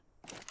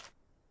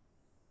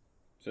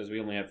says we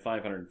only have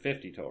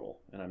 550 total,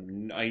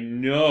 and I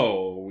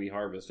know we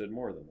harvested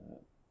more than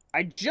that.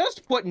 I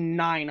just put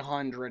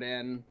 900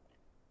 in.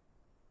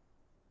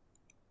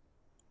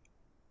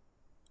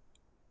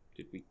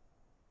 Did we?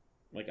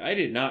 Like, I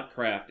did not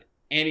craft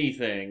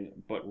anything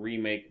but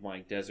remake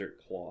my desert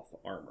cloth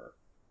armor.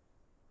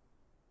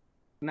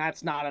 And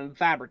that's not in the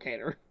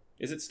fabricator.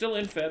 Is it still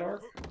in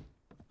FedArk?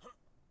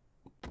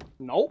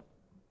 Nope.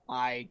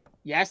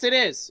 Yes, it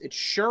is. It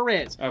sure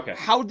is. Okay.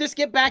 How'd this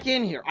get back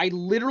in here? I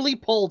literally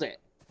pulled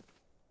it.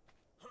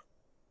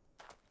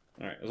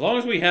 Alright, as long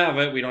as we have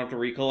it, we don't have to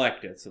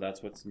recollect it, so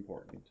that's what's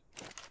important.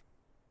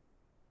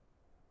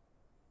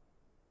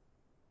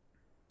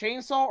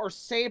 Chainsaw or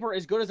saber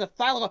as good as a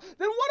thylacoleo.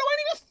 Then what do I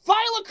need a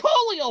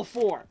thylacoleo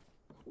for?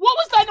 What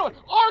was that noise?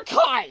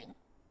 Archive!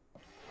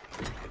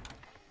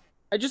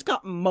 I just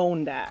got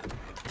moaned at.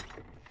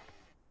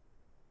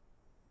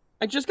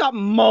 I just got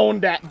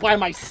moaned at by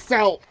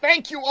myself.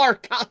 Thank you,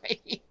 Archive!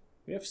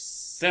 We have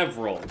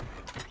several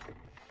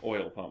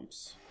oil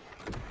pumps.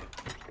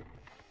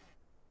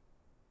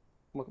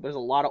 Look, there's a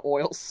lot of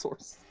oil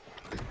source.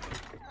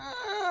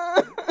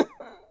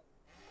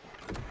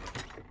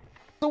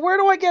 So where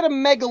do I get a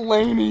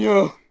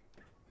megalania?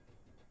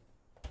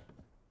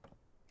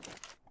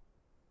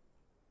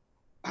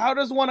 How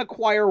does one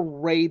acquire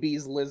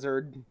rabies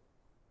lizard?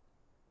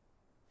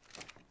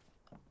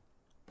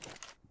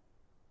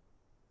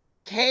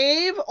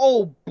 Cave?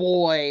 Oh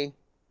boy.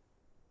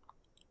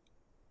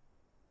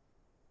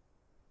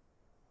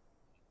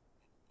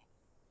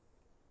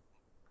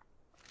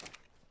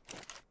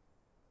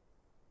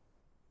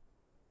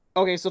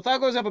 Okay, so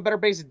Thalgos have a better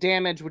base of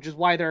damage, which is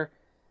why they're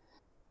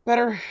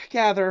better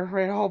gather,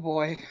 right? Oh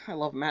boy, I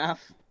love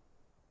math.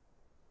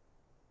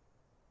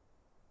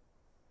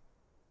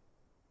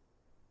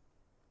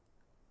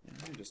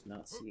 I'm just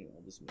not seeing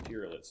all this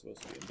material that's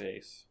supposed to be in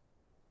base.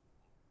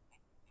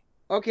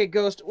 Okay,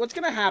 Ghost, what's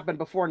gonna happen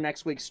before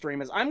next week's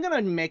stream is I'm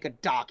gonna make a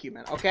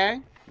document,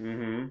 okay?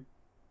 Mm-hmm.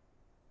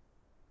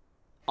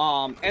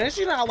 And it's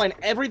just gonna outline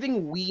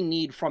everything we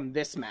need from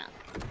this map.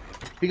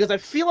 Because I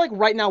feel like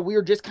right now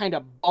we're just kind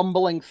of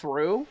bumbling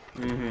through.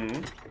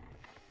 Mm-hmm.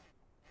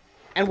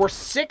 And we're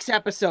 6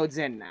 episodes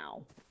in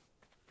now.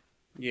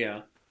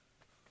 Yeah.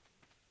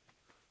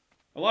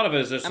 A lot of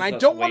it is just. And I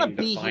don't want to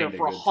be here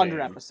for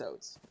 100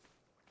 episodes.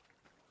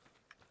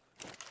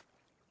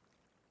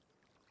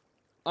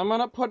 I'm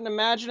gonna put an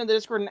imagine in the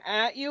Discord and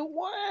at you?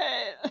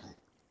 What?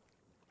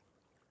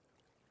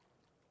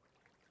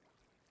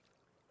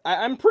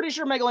 I'm pretty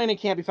sure Megalania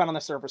can't be found on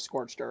the surface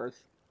Scorched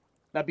Earth.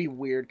 That'd be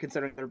weird,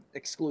 considering their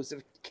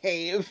exclusive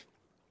cave.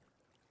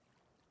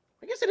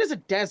 I guess it is a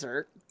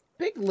desert.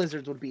 Big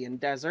lizards would be in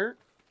desert.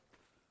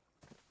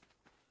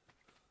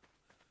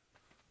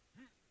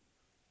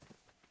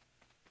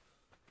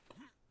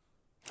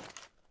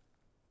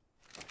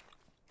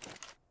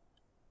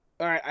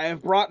 Alright, I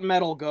have brought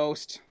metal,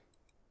 Ghost.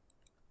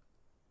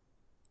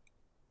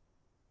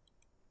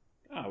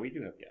 Ah, we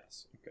do have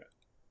gas. Okay.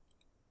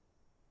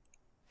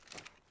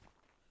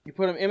 You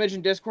put an image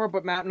in Discord,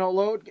 but map no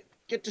load.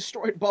 Get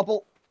destroyed,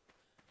 Bubble.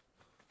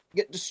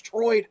 Get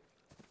destroyed.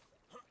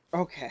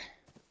 Okay.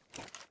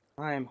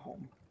 I am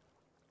home.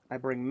 I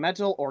bring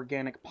metal,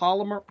 organic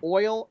polymer,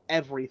 oil,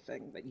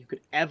 everything that you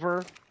could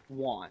ever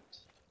want.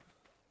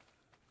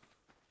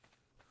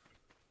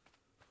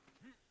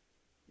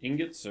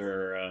 Ingots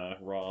or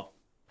raw?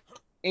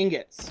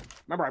 Ingots.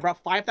 Remember, I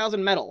brought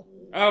 5,000 metal.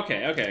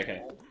 Okay.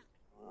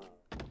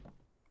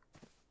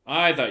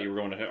 I thought you were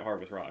going to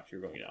harvest rocks. You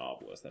were going to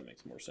obelisk. That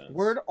makes more sense.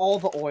 Where'd all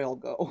the oil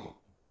go?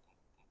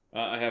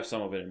 I have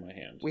some of it in my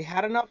hand. We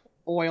had enough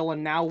oil,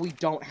 and now we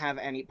don't have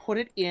any. Put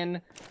it in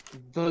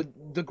the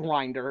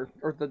grinder,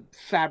 or the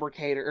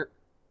fabricator.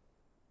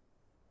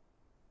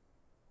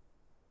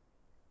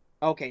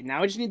 Okay,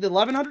 now I just need the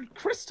 1100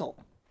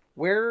 crystal.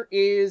 Where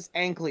is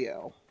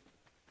Ankleo?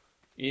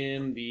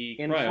 In the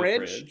cryo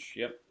fridge.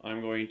 Yep.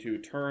 I'm going to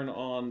turn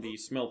on the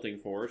smelting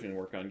forge and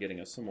work on getting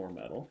us some more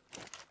metal.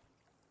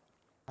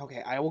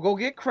 Okay, I will go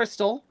get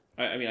crystal.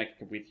 I mean, I can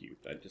come with you.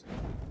 I just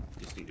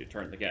need to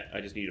turn the gas.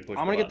 I just need to push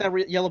I'm gonna get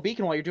that yellow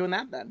beacon while you're doing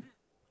that, then.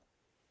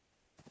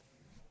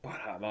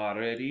 But I'm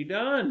already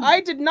done.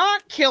 I did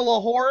not kill a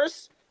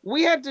horse.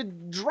 we had to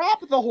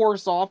drop the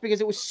horse off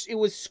because it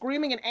was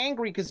screaming and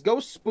angry because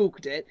Ghost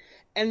spooked it,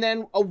 and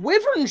then a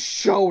wyvern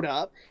showed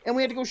up, and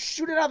we had to go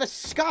shoot it out of the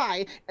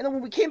sky, and then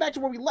when we came back to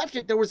where we left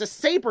it, there was a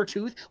saber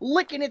tooth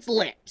licking its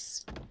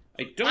lips.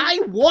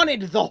 I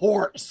wanted the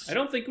horse! I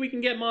don't think we can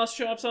get moss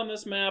chops on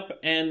this map,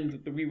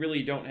 and we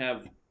really don't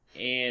have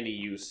any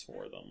use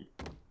for them.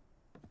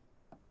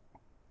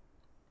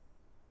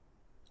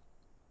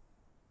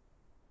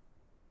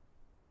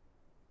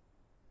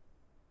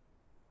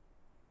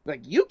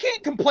 Like, you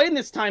can't complain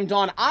this time,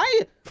 Dawn.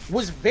 I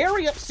was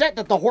very upset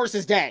that the horse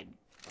is dead.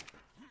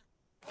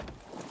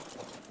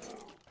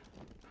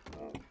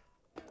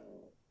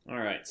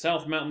 Alright,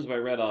 South Mountains by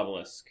Red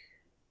Obelisk.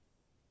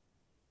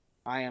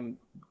 I am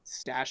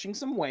stashing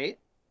some weight.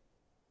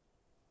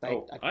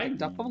 I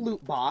picked up a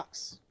loot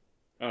box.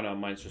 Oh no,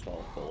 mine's just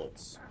all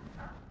bullets.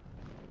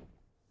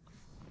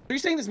 So you're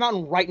saying this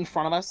mountain right in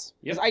front of us?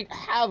 Yep. Because I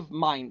have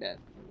mined it.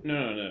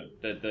 No.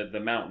 The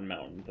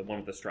mountain. The one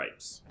with the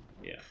stripes.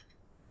 Yeah.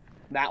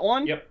 That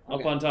one? Yep.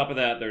 Okay. Up on top of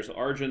that, there's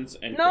Argents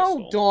and No,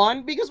 Crystal.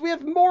 Dawn, because we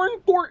have more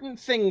important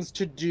things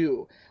to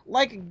do.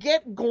 Like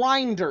get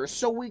grinders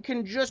so we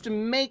can just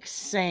make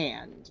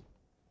sand.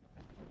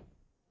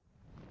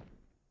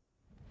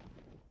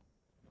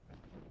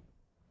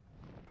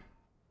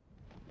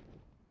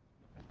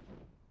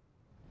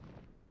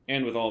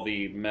 And with all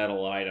the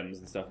metal items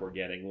and stuff we're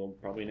getting, we'll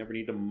probably never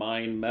need to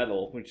mine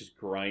metal. We just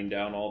grind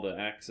down all the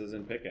axes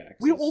and pickaxes.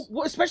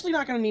 We're especially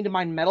not going to need to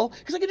mine metal,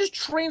 because I can just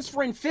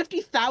transfer in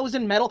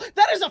 50,000 metal.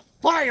 That is a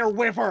fire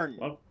wyvern!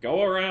 Well,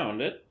 go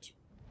around it.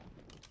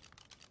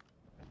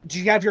 Do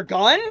you have your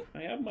gun?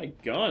 I have my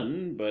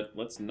gun, but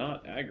let's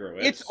not aggro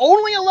it. It's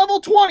only a level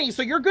 20,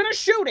 so you're going to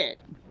shoot it.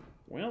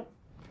 Well...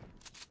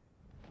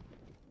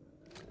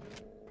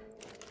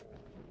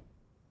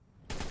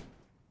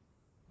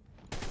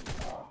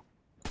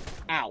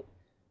 Ow.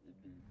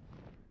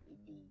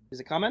 Is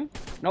it coming?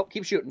 Nope,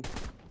 keep shooting.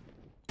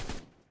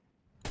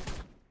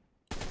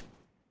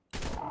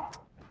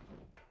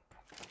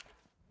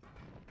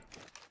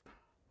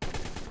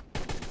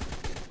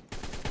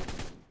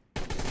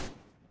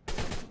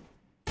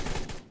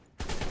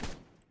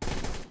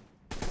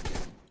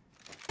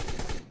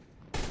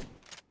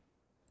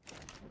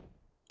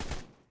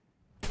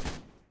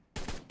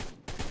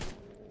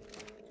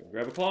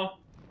 Grab a claw.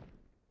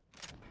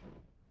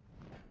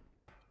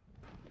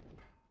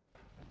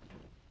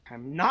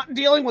 I'm not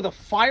dealing with a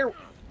fire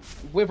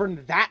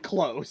wyvern that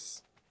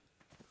close.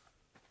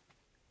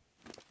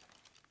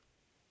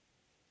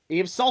 You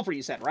have sulfur,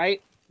 you said,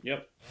 right?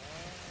 Yep.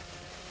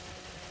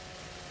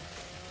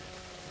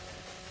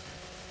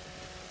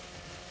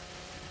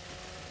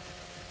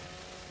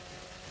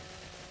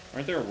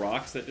 Aren't there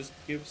rocks that just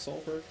give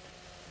sulfur?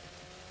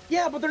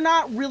 Yeah, but they're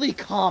not really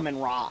common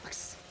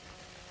rocks.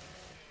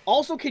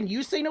 Also, can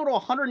you say no to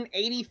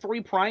 183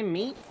 prime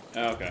meat?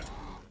 Oh, okay.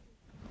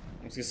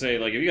 I was gonna say,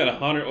 like, if you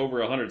got over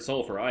 100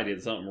 sulfur, I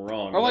did something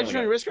wrong. Or like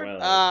trying to risk it?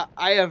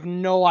 I have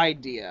no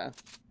idea.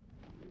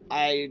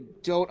 I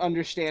don't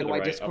understand why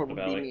Discord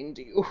would be mean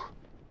to you.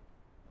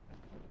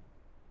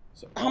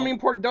 So, how many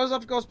important dodos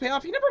have to go pay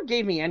off? You never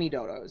gave me any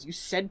dodos. You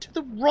said to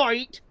the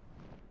right.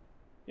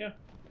 Yeah.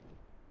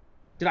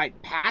 Did I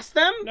pass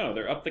them? No,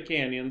 they're up the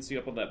canyon. See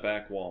up on that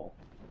back wall.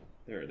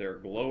 They're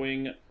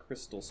glowing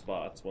crystal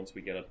spots once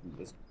we get up into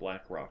this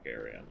black rock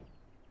area.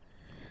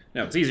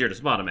 Now, it's easier to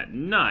spot them at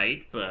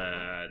night,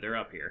 but they're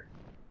up here.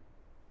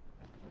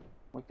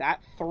 Like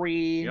that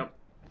 3. Yep.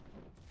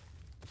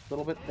 A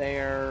little bit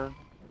there.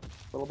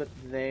 A little bit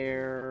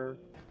there.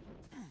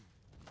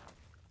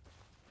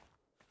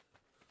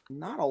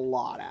 Not a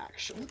lot,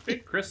 actually.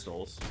 Big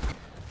crystals.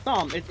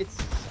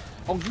 It's...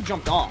 Oh, you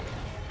jumped off.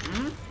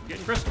 Mm-hmm.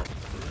 Getting crystal.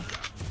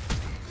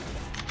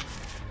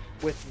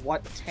 With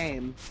what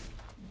tame?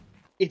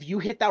 If you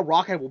hit that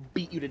rock, I will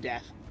beat you to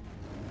death.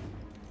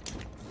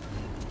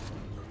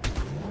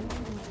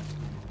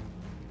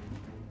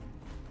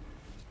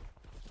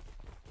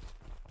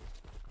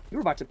 You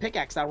were about to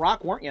pickaxe that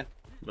rock, weren't you?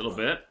 A little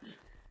bit.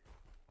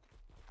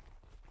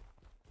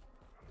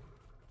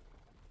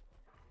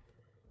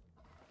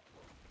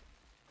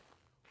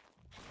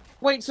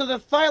 Wait, so the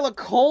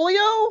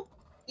Thylacoleo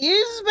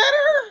is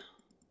better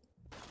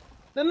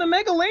than the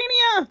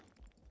Megalania?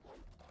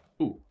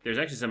 Ooh, there's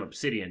actually some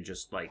obsidian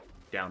just, like,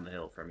 down the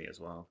hill from me as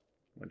well.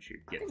 Once you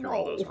get through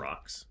all those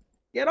rocks.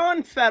 Get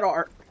on,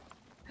 Fedart.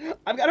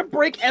 I've got to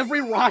break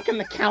every rock in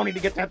the county to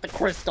get at the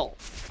crystal.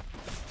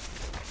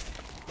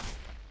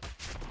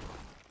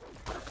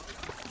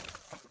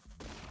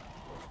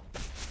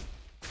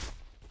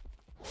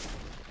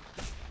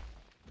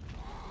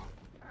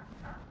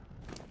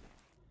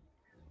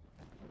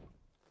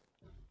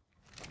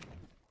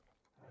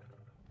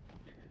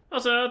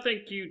 Also,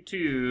 thank you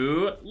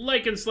to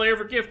Lycan Slayer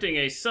for gifting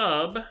a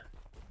sub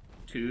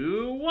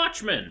to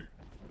Watchman.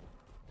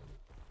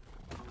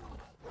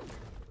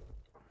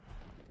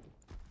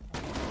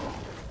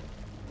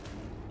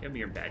 Give me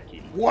your bad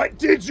kitty. What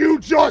did you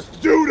just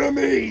do to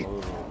me?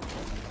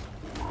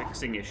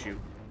 Fixing issue.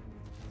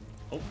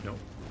 Oh, no.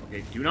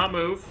 Okay, do not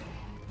move.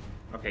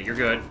 Okay, you're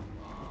good.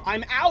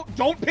 I'm out.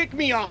 Don't pick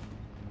me up.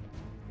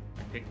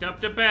 I picked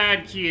up the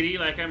bad kitty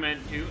like I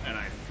meant to, and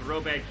I throw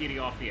bad kitty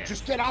off the edge.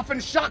 Just get off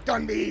and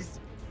shotgun these.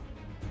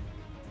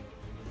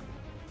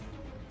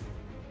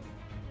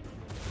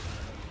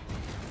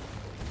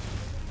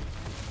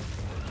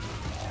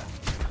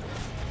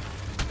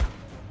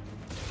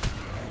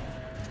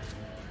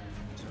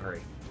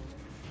 Sorry.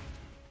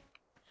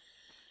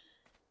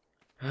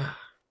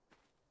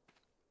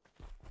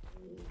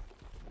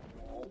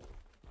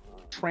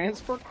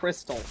 Transfer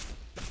crystal.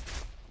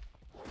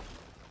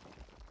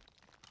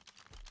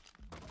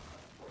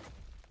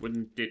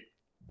 Wouldn't it?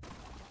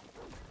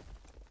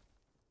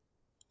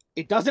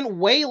 It doesn't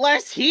weigh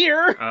less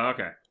here. Oh,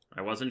 okay.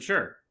 I wasn't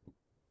sure.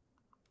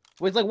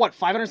 Weighs like what,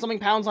 500 something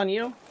pounds on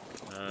you?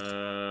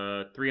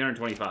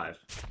 325.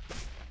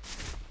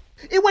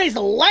 It weighs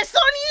less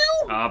on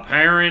you?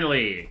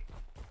 Apparently.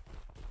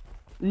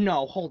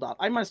 No, hold up.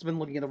 I must have been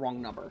looking at the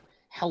wrong number.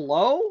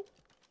 Hello?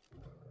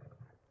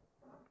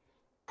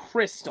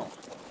 Crystal.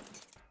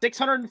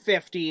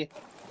 650,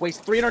 weighs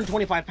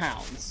 325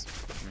 pounds.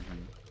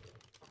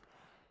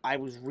 I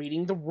was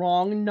reading the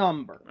wrong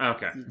number.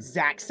 Okay. The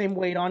exact same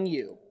weight on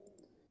you.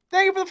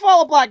 Thank you for the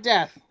follow, Black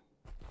Death.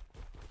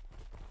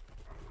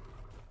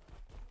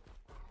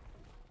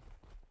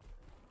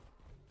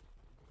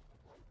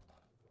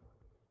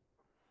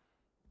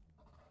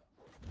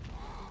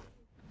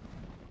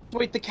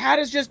 Wait, the cat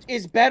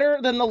is better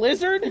than the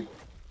lizard?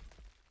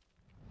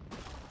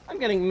 I'm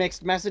getting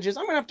mixed messages.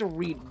 I'm gonna have to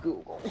read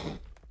Google.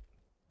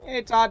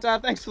 Hey, Tata,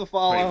 thanks for the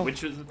follow. Wait,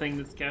 which is the thing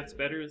that's cat's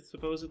better,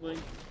 supposedly?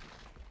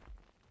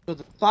 So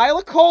the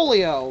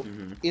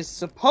Thylacoleo is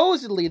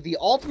supposedly the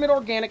ultimate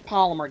organic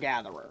polymer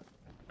gatherer.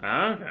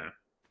 Okay.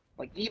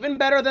 Like, even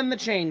better than the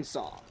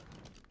chainsaw.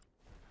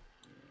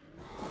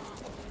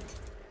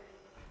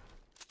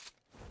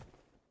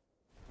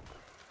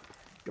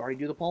 You already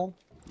do the poll?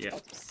 Yeah. Oh,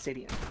 it's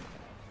obsidian.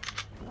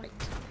 Right.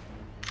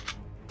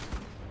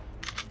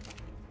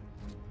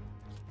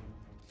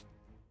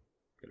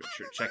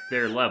 Gotta check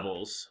their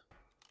levels.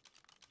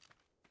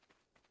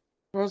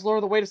 Those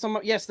lower the weight of some...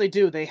 Yes, they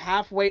do. They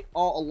half-weight a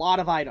lot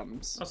of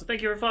items. Also,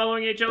 thank you for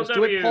following HLW. Let's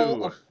do a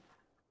poll of...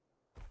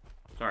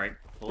 Sorry,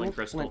 pulling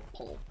crystal. Flint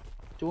pull.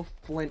 Do a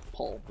flint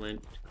pull.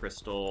 Flint,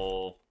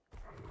 crystal,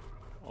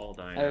 all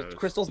dinos.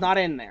 Crystal's not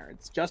in there.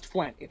 It's just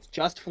flint. It's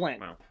just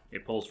flint. Well,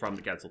 it pulls from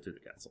the Quetzal to the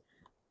Quetzal.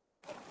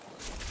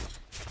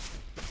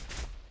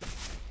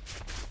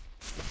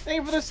 Thank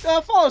you for this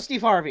follow,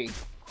 Steve Harvey.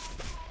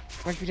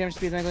 Recipe damage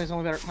speed is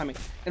only better at climbing.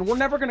 And we're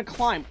never going to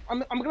climb.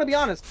 I'm going to be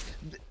honest.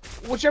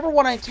 Whichever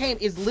one I tame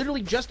is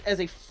literally just as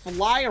a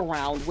fly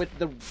around with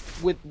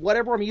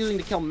whatever I'm using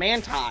to kill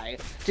manti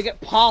to get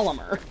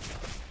polymer.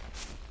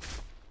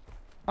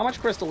 How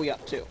much crystal we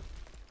up to?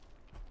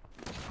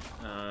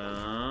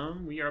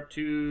 We are up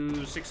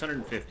to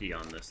 650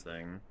 on this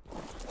thing.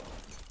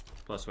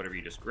 Plus whatever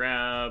you just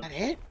grab. Is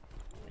that it?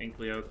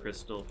 Ankleo,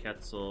 crystal,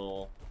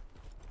 Quetzal.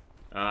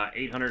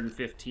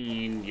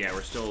 815. Yeah,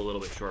 we're still a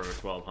little bit short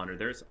of 1200.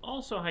 There's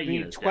also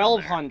hyenas.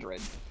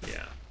 1200.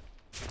 Yeah.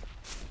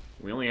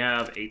 We only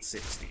have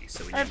 860,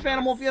 so we Alright, need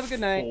Phantom Wolf, you have a good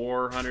night.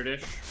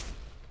 400-ish.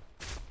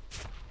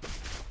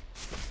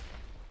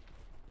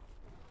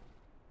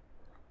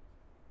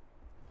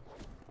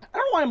 I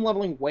don't know why I'm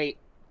leveling weight.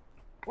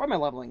 Why am I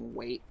leveling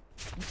weight?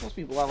 I'm supposed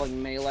to be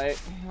leveling melee.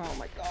 Oh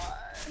my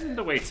god.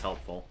 The weight's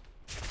helpful.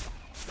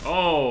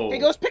 Oh! Hey,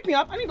 Ghost, pick me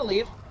up. I need to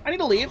leave. I need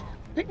to leave.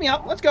 Pick me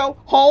up. Let's go.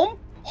 Home?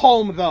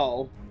 Home,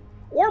 though.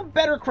 Or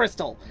better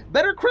crystal.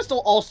 Better crystal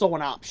also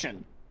an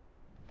option.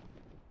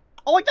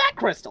 Oh, like that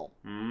crystal.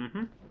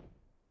 Mm-hmm.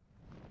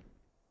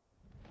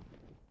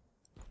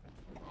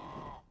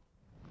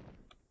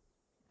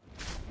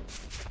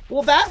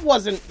 Well, that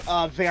wasn't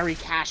very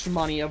cash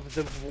money of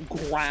the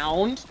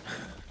ground.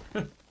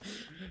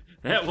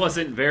 That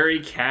wasn't very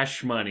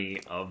cash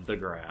money of the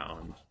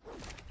ground.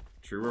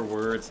 Truer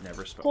words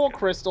never spoken. Cool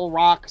crystal,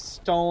 rock,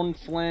 stone,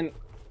 flint,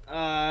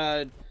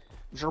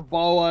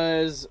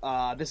 jerboas.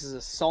 This is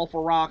a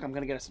sulfur rock. I'm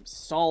gonna get us some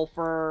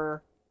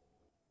sulfur.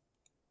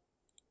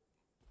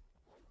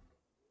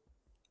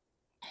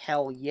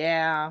 Hell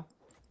yeah.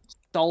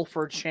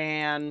 Sulfur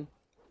Chan.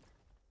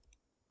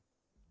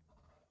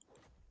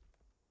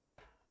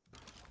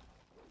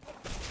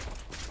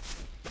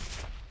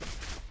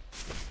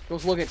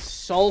 Let's look at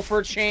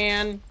Sulfur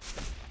Chan.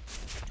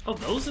 Oh,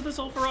 those are the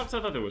sulfur rocks?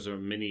 I thought there was a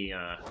mini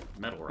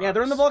metal rocks. Yeah,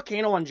 they're in the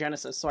volcano on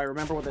Genesis, so I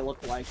remember what they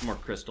looked like. More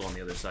crystal on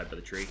the other side by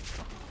the tree.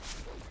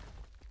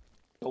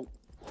 Oh.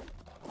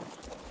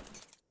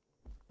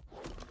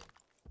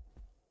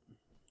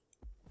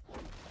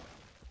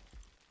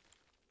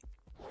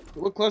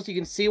 Look close, you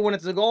can see when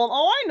it's a golem.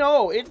 Oh, I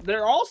know!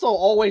 They're also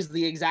always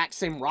the exact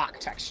same rock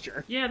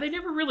texture. Yeah, they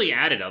never really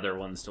added other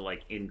ones to,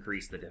 like,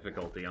 increase the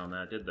difficulty on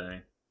that, did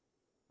they?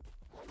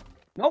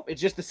 Nope,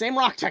 it's just the same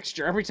rock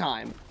texture every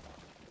time.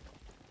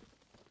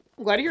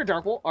 I'm glad to hear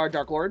Dark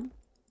Lord.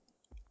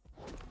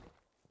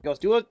 Goes,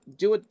 do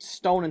a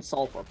stone and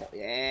sulfur.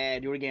 Yeah,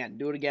 do it again.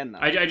 Do it again, though.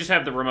 I just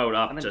have the remote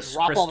up to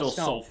crystal,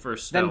 sulfur,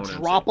 stone. Then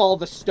drop all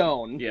the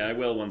stone. Yeah, I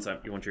will once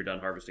you're done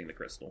harvesting the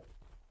crystal.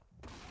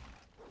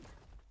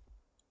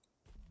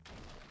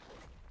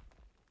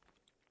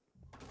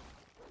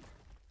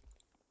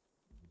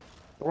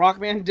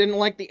 Rockman didn't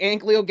like the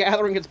Ankleo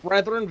gathering its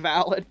brethren.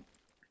 Valid.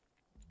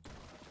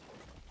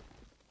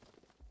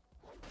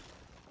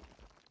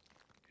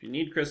 If you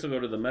need crystal, go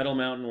to the Metal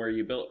Mountain where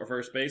you built our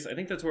first base. I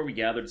think that's where we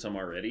gathered some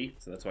already,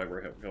 so that's why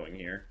we're going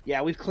here.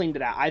 Yeah, we've cleaned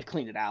it out. I've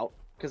cleaned it out,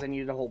 because I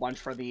needed a whole bunch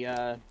for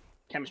the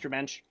chemistry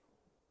bench.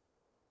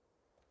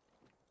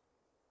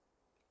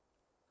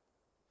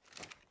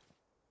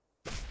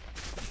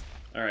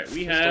 Alright,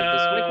 we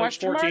have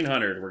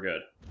 1,400. We're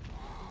good.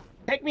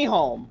 Take me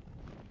home.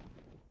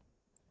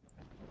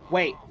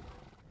 Wait.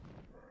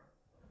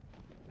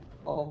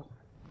 Oh.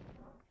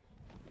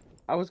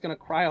 I was gonna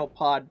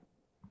cryopod.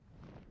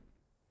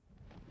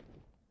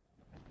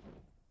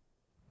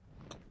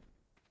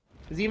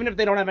 Because even if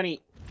they don't have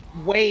any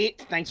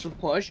weight, thanks for the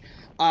push,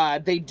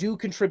 they do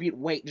contribute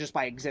weight just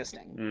by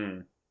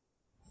existing.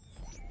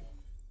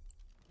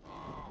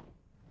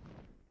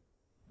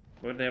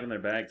 What do they have in their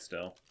bag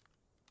still?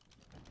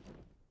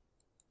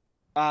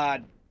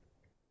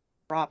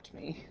 Dropped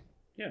me.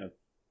 Yeah.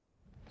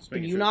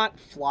 Can you not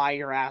fly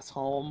your ass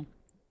home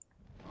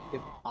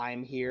if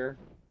I'm here?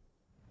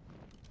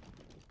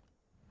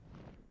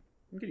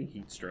 I'm getting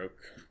heat stroke.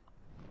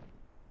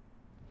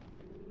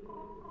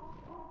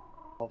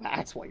 Well,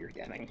 that's what you're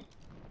getting.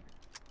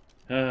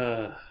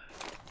 I'm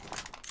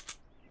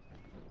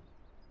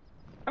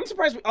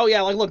surprised. Oh,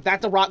 yeah, like, look,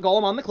 that's a rock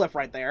golem on the cliff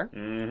right there.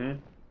 Mm-hmm.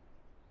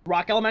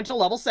 Rock elemental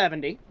level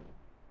 70.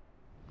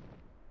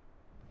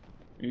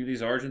 Any of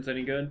these Argents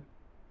any good?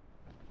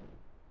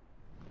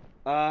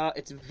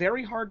 It's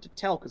very hard to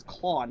tell because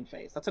claw on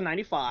face. That's a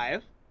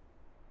 95.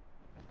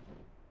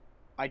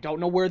 I don't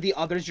know where the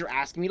others you're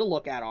asking me to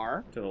look at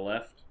are. To the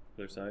left,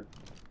 other side.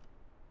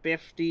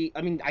 50.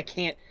 I mean, I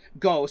can't.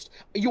 Ghost.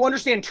 You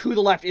understand to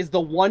the left is the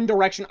one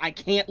direction I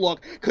can't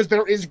look because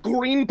there is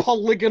green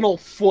polygonal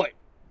foot.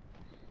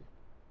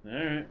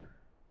 Alright.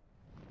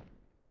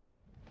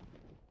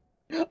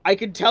 I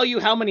can tell you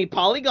how many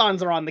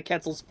polygons are on the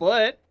Quetzal's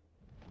foot.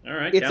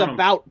 Alright, It's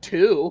about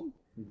 2.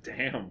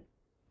 Damn.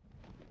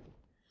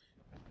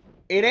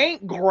 It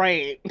ain't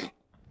great.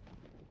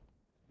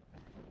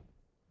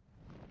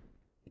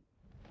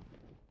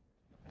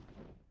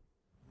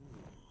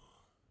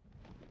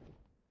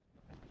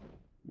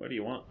 What do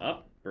you want?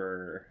 Up,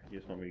 or you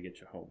just want me to get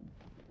you home?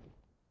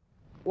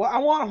 Well, I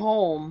want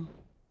home.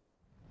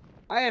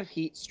 I have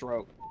heat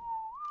stroke.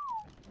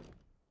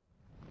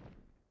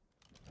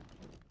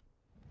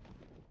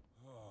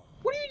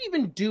 What do you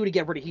even do to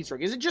get rid of heat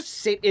stroke? Is it just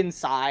sit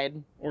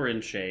inside? Or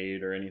in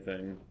shade, or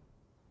anything.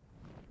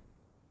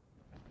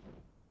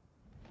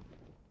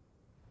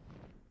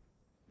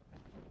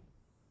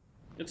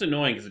 It's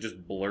annoying because it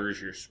just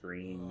blurs your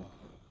screen.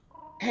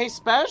 Hey,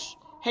 Spesh?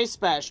 Hey,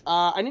 Spesh.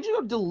 I need you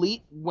to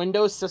delete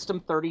Windows System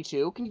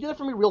 32. Can you do that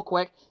for me real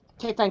quick?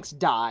 Okay, thanks,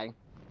 die.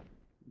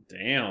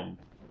 Damn.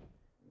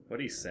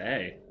 What'd he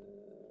say?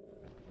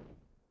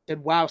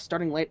 Said, wow,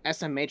 starting late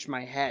SMH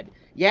my head.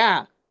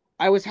 Yeah,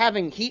 I was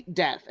having heat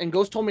death, and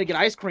Ghost told me to get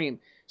ice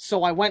cream,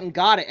 so I went and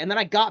got it, and then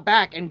I got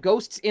back, and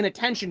Ghost's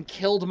inattention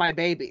killed my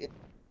baby.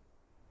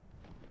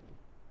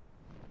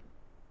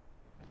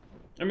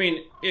 I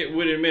mean, it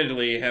would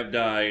admittedly have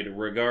died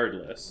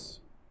regardless.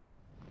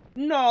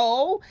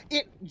 No,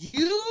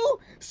 you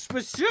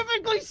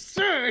specifically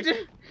said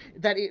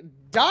that it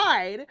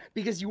died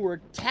because you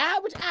were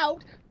tabbed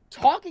out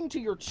talking to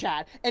your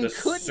chat and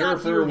could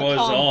not hear the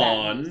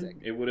combat music.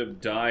 It would have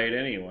died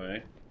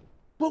anyway.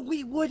 But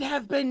we would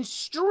have been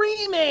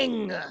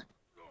streaming!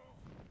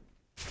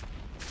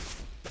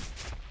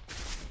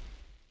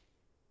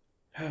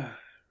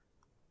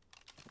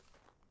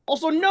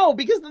 Also, no,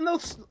 because then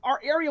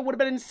our area would have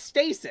been in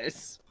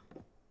stasis.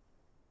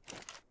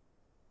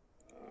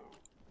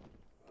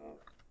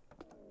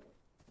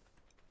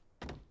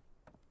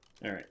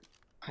 Alright.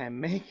 I'm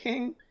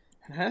making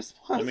an S+.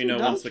 Let me know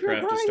once the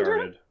craft has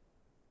started.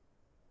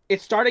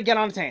 It started, get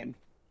on tame.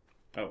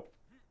 Oh.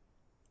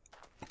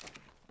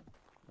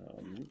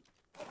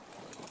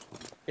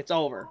 It's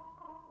over.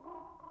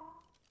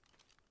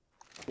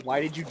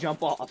 Why did you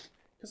jump off?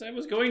 Because I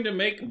was going to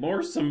make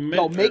more cement.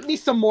 No, make me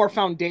some more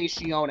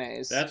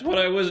foundaciones. That's what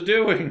I was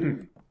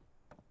doing.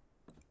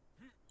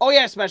 Oh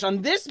yeah, especially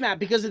on this map,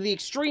 because of the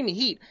extreme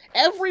heat,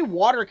 every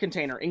water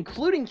container,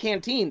 including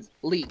canteens,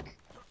 leak.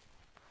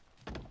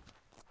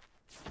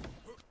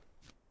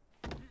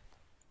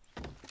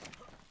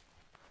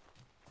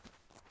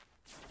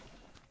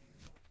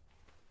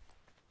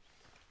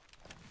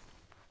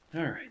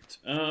 Alright,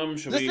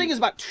 This thing is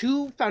about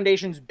 2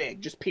 foundations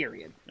big, just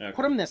period. Okay.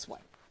 Put them this way.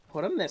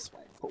 Put them this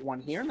way. Put one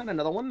here and then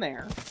another one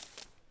there.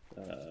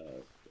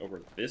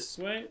 Over this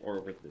way or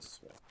over this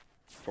way?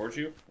 Towards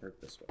you or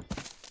this way?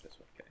 This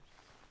way, okay.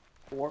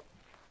 Or...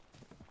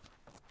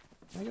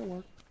 Make it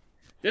work.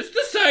 This is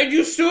the side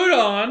you stood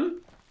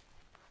on!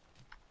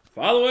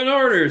 Following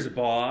orders,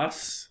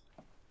 boss.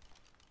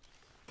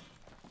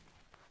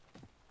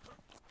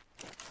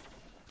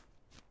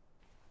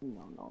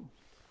 No.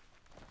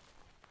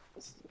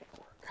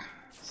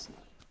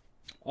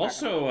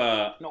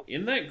 Also, Nope.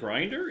 in that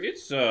grinder,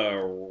 it's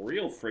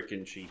real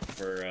freaking cheap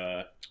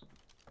for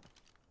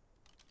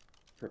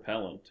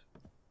propellant.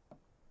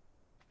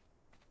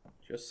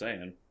 Just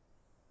saying.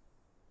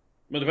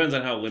 Well, it depends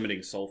on how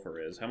limiting sulfur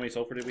is. How many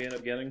sulfur did we end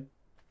up getting?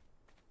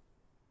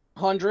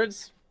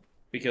 Hundreds.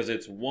 Because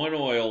it's 1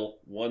 oil,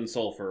 1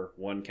 sulfur,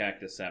 1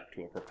 cactus sap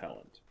to a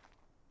propellant.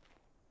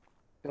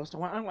 Ghost,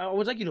 I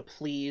would like you to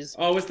please.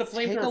 Oh, is the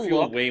flamethrower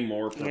fuel way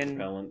more per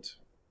propellant?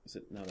 Is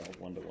it not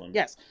all 1-to-1?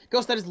 Yes,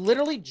 Ghost. That is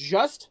literally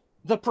just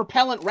the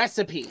propellant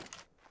recipe.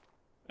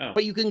 Oh.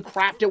 But you can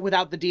craft it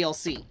without the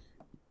DLC.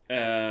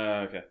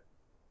 Okay.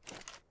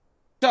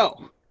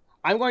 So,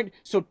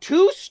 so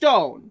 2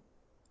 stone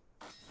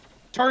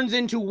turns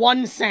into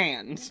 1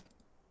 sand.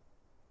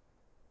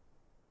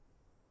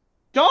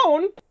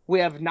 Stone, we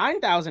have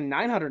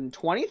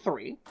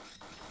 9,923.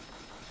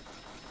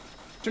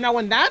 So now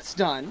when that's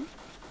done,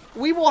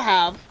 we will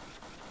have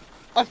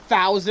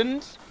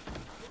 1,000.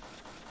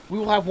 We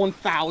will have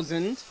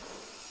 1,000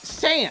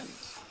 sand.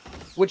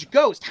 Which,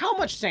 Ghost, how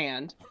much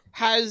sand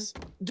has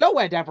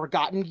Doed ever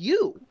gotten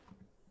you?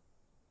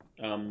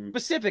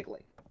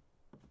 Specifically.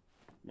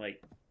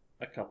 Like,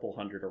 a couple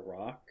hundred a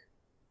rock.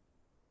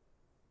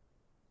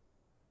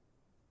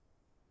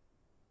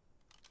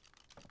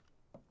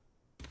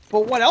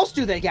 But what else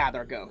do they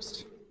gather,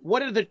 Ghost?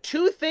 What are the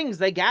 2 things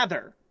they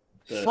gather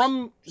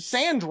from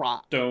sand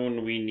rot?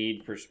 Stone we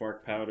need for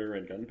spark powder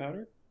and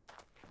gunpowder?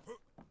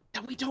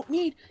 That we don't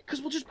need, because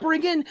we'll just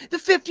bring in the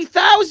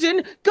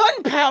 50,000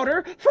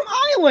 gunpowder from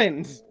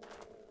islands!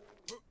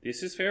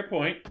 This is fair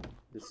point.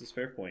 This is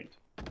fair point.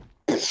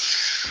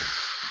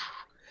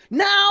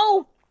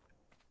 Now,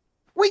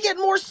 we get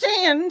more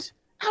sand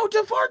out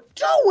of our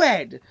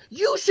Doed!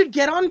 You should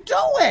get on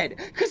Doed,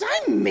 because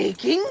I'm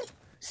making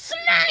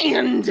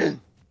sand! It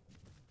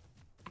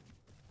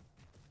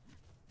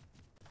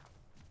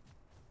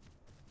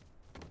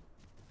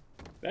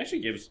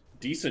actually gives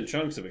decent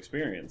chunks of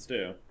experience,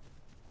 too.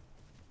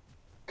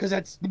 Because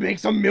that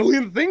makes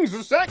 1,000,000 things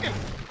a second!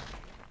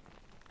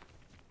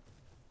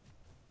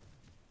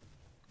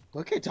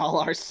 Look at all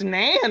our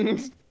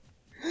sand!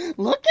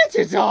 Look at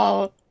it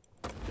all!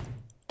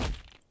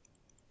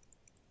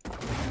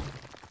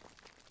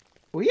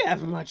 We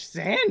have much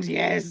sand,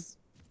 yes!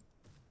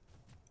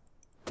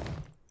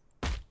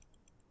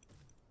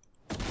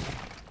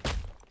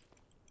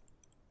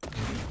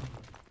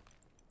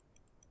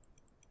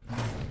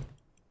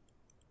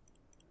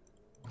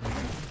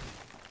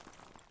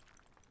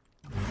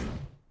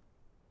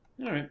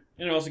 Alright.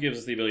 And it also gives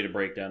us the ability to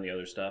break down the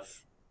other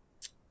stuff.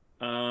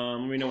 Let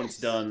me know when it's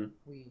done.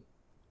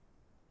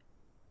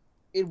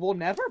 It will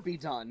never be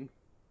done.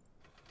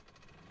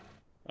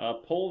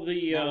 Pull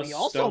the well, we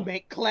also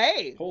make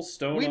clay. Pull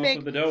stone off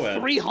of the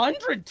Doed.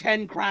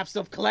 310 crafts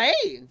of clay.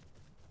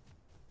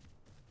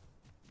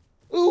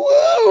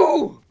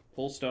 Ooh!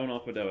 Pull stone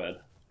off of Doed.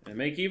 And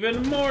make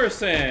even more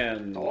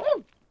sand!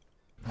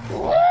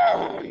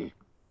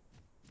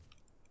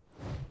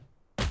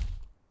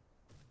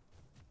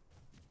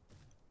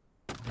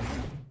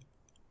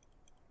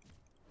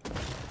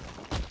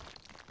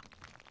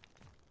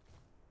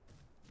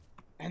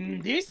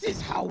 And this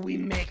is how we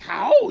make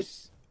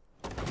house!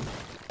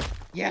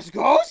 Yes,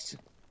 Ghost?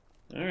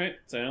 Alright,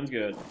 sounds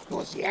good.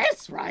 Ghost,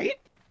 yes, right?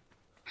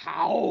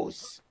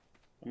 House.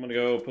 I'm gonna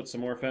go put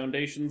some more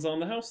foundations on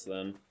the house,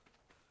 then.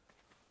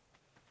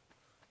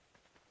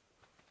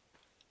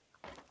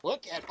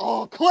 Look at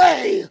all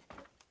clay!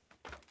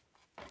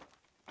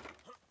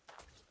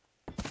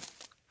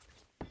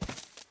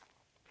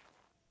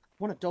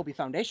 One Adobe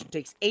foundation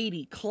takes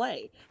 80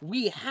 clay.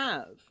 We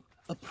have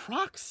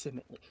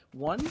approximately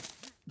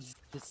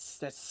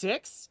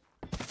 6,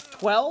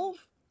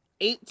 12,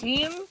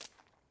 18.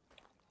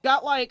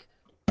 Got like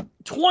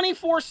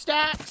 24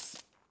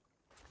 stacks.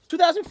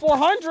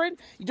 2,400.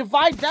 You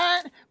divide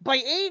that by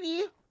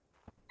 80,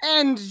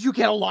 and you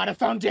get a lot of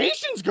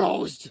foundations,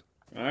 Ghost.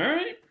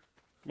 Alright.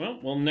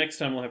 Well, next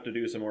time we'll have to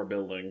do some more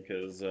building,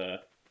 because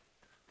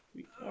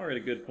we are at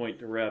a good point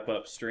to wrap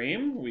up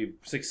stream. We've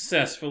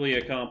successfully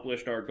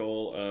accomplished our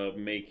goal of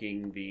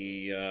making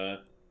the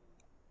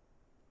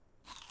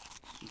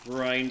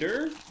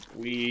grinder.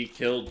 We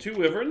killed 2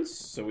 wyverns,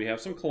 so we have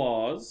some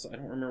claws. I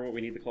don't remember what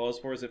we need the claws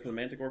for. Is it for the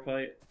Manticore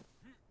fight?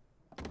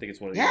 I think it's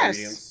one of the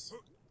ingredients.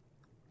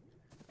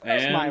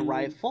 There's my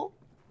rifle.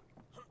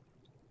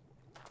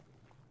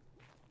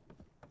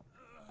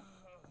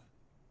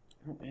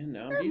 Oh, and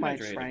now Where's my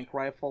trank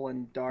rifle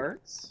and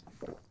darts?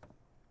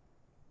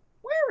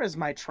 Where is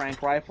my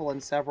trank rifle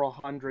and several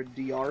hundred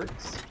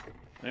darts?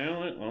 I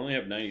only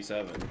have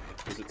 97.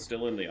 Is it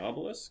still in the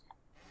obelisk?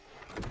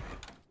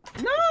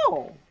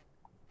 No!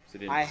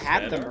 I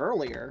had them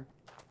earlier.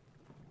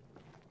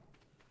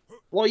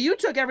 Well, you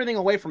took everything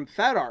away from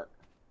FedARK.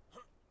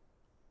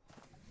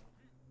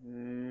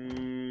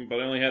 But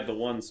I only had the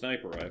 1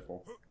 sniper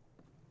rifle.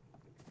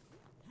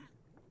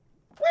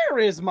 Where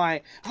is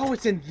my... Oh,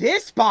 it's in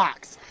this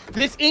box!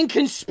 This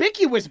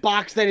inconspicuous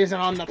box that isn't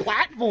on the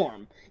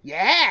platform!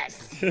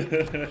 Yes!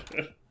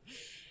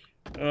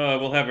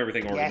 We'll have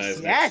everything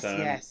organized next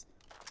time.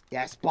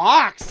 Yes,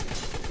 box!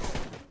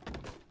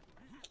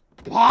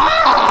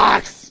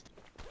 Box!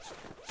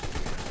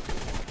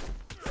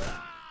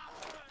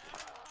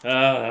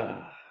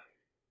 Ah.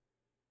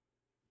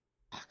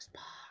 Box.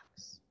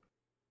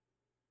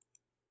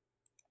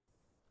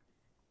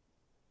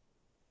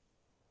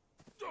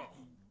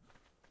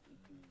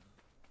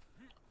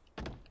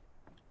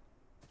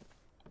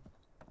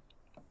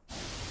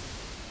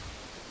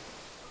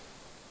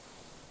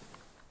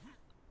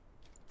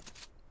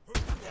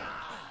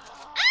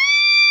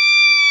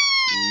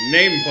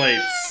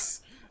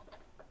 Nameplates.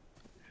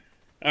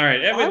 All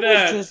right, and with I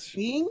that,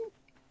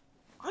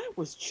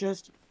 was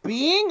just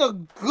being a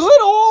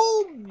good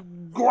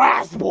old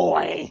grass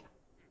boy.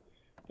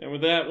 and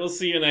with that, we'll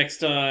see you next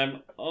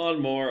time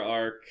on more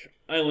ARK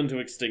Island to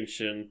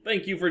Extinction.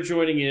 Thank you for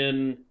joining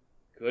in.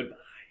 Goodbye.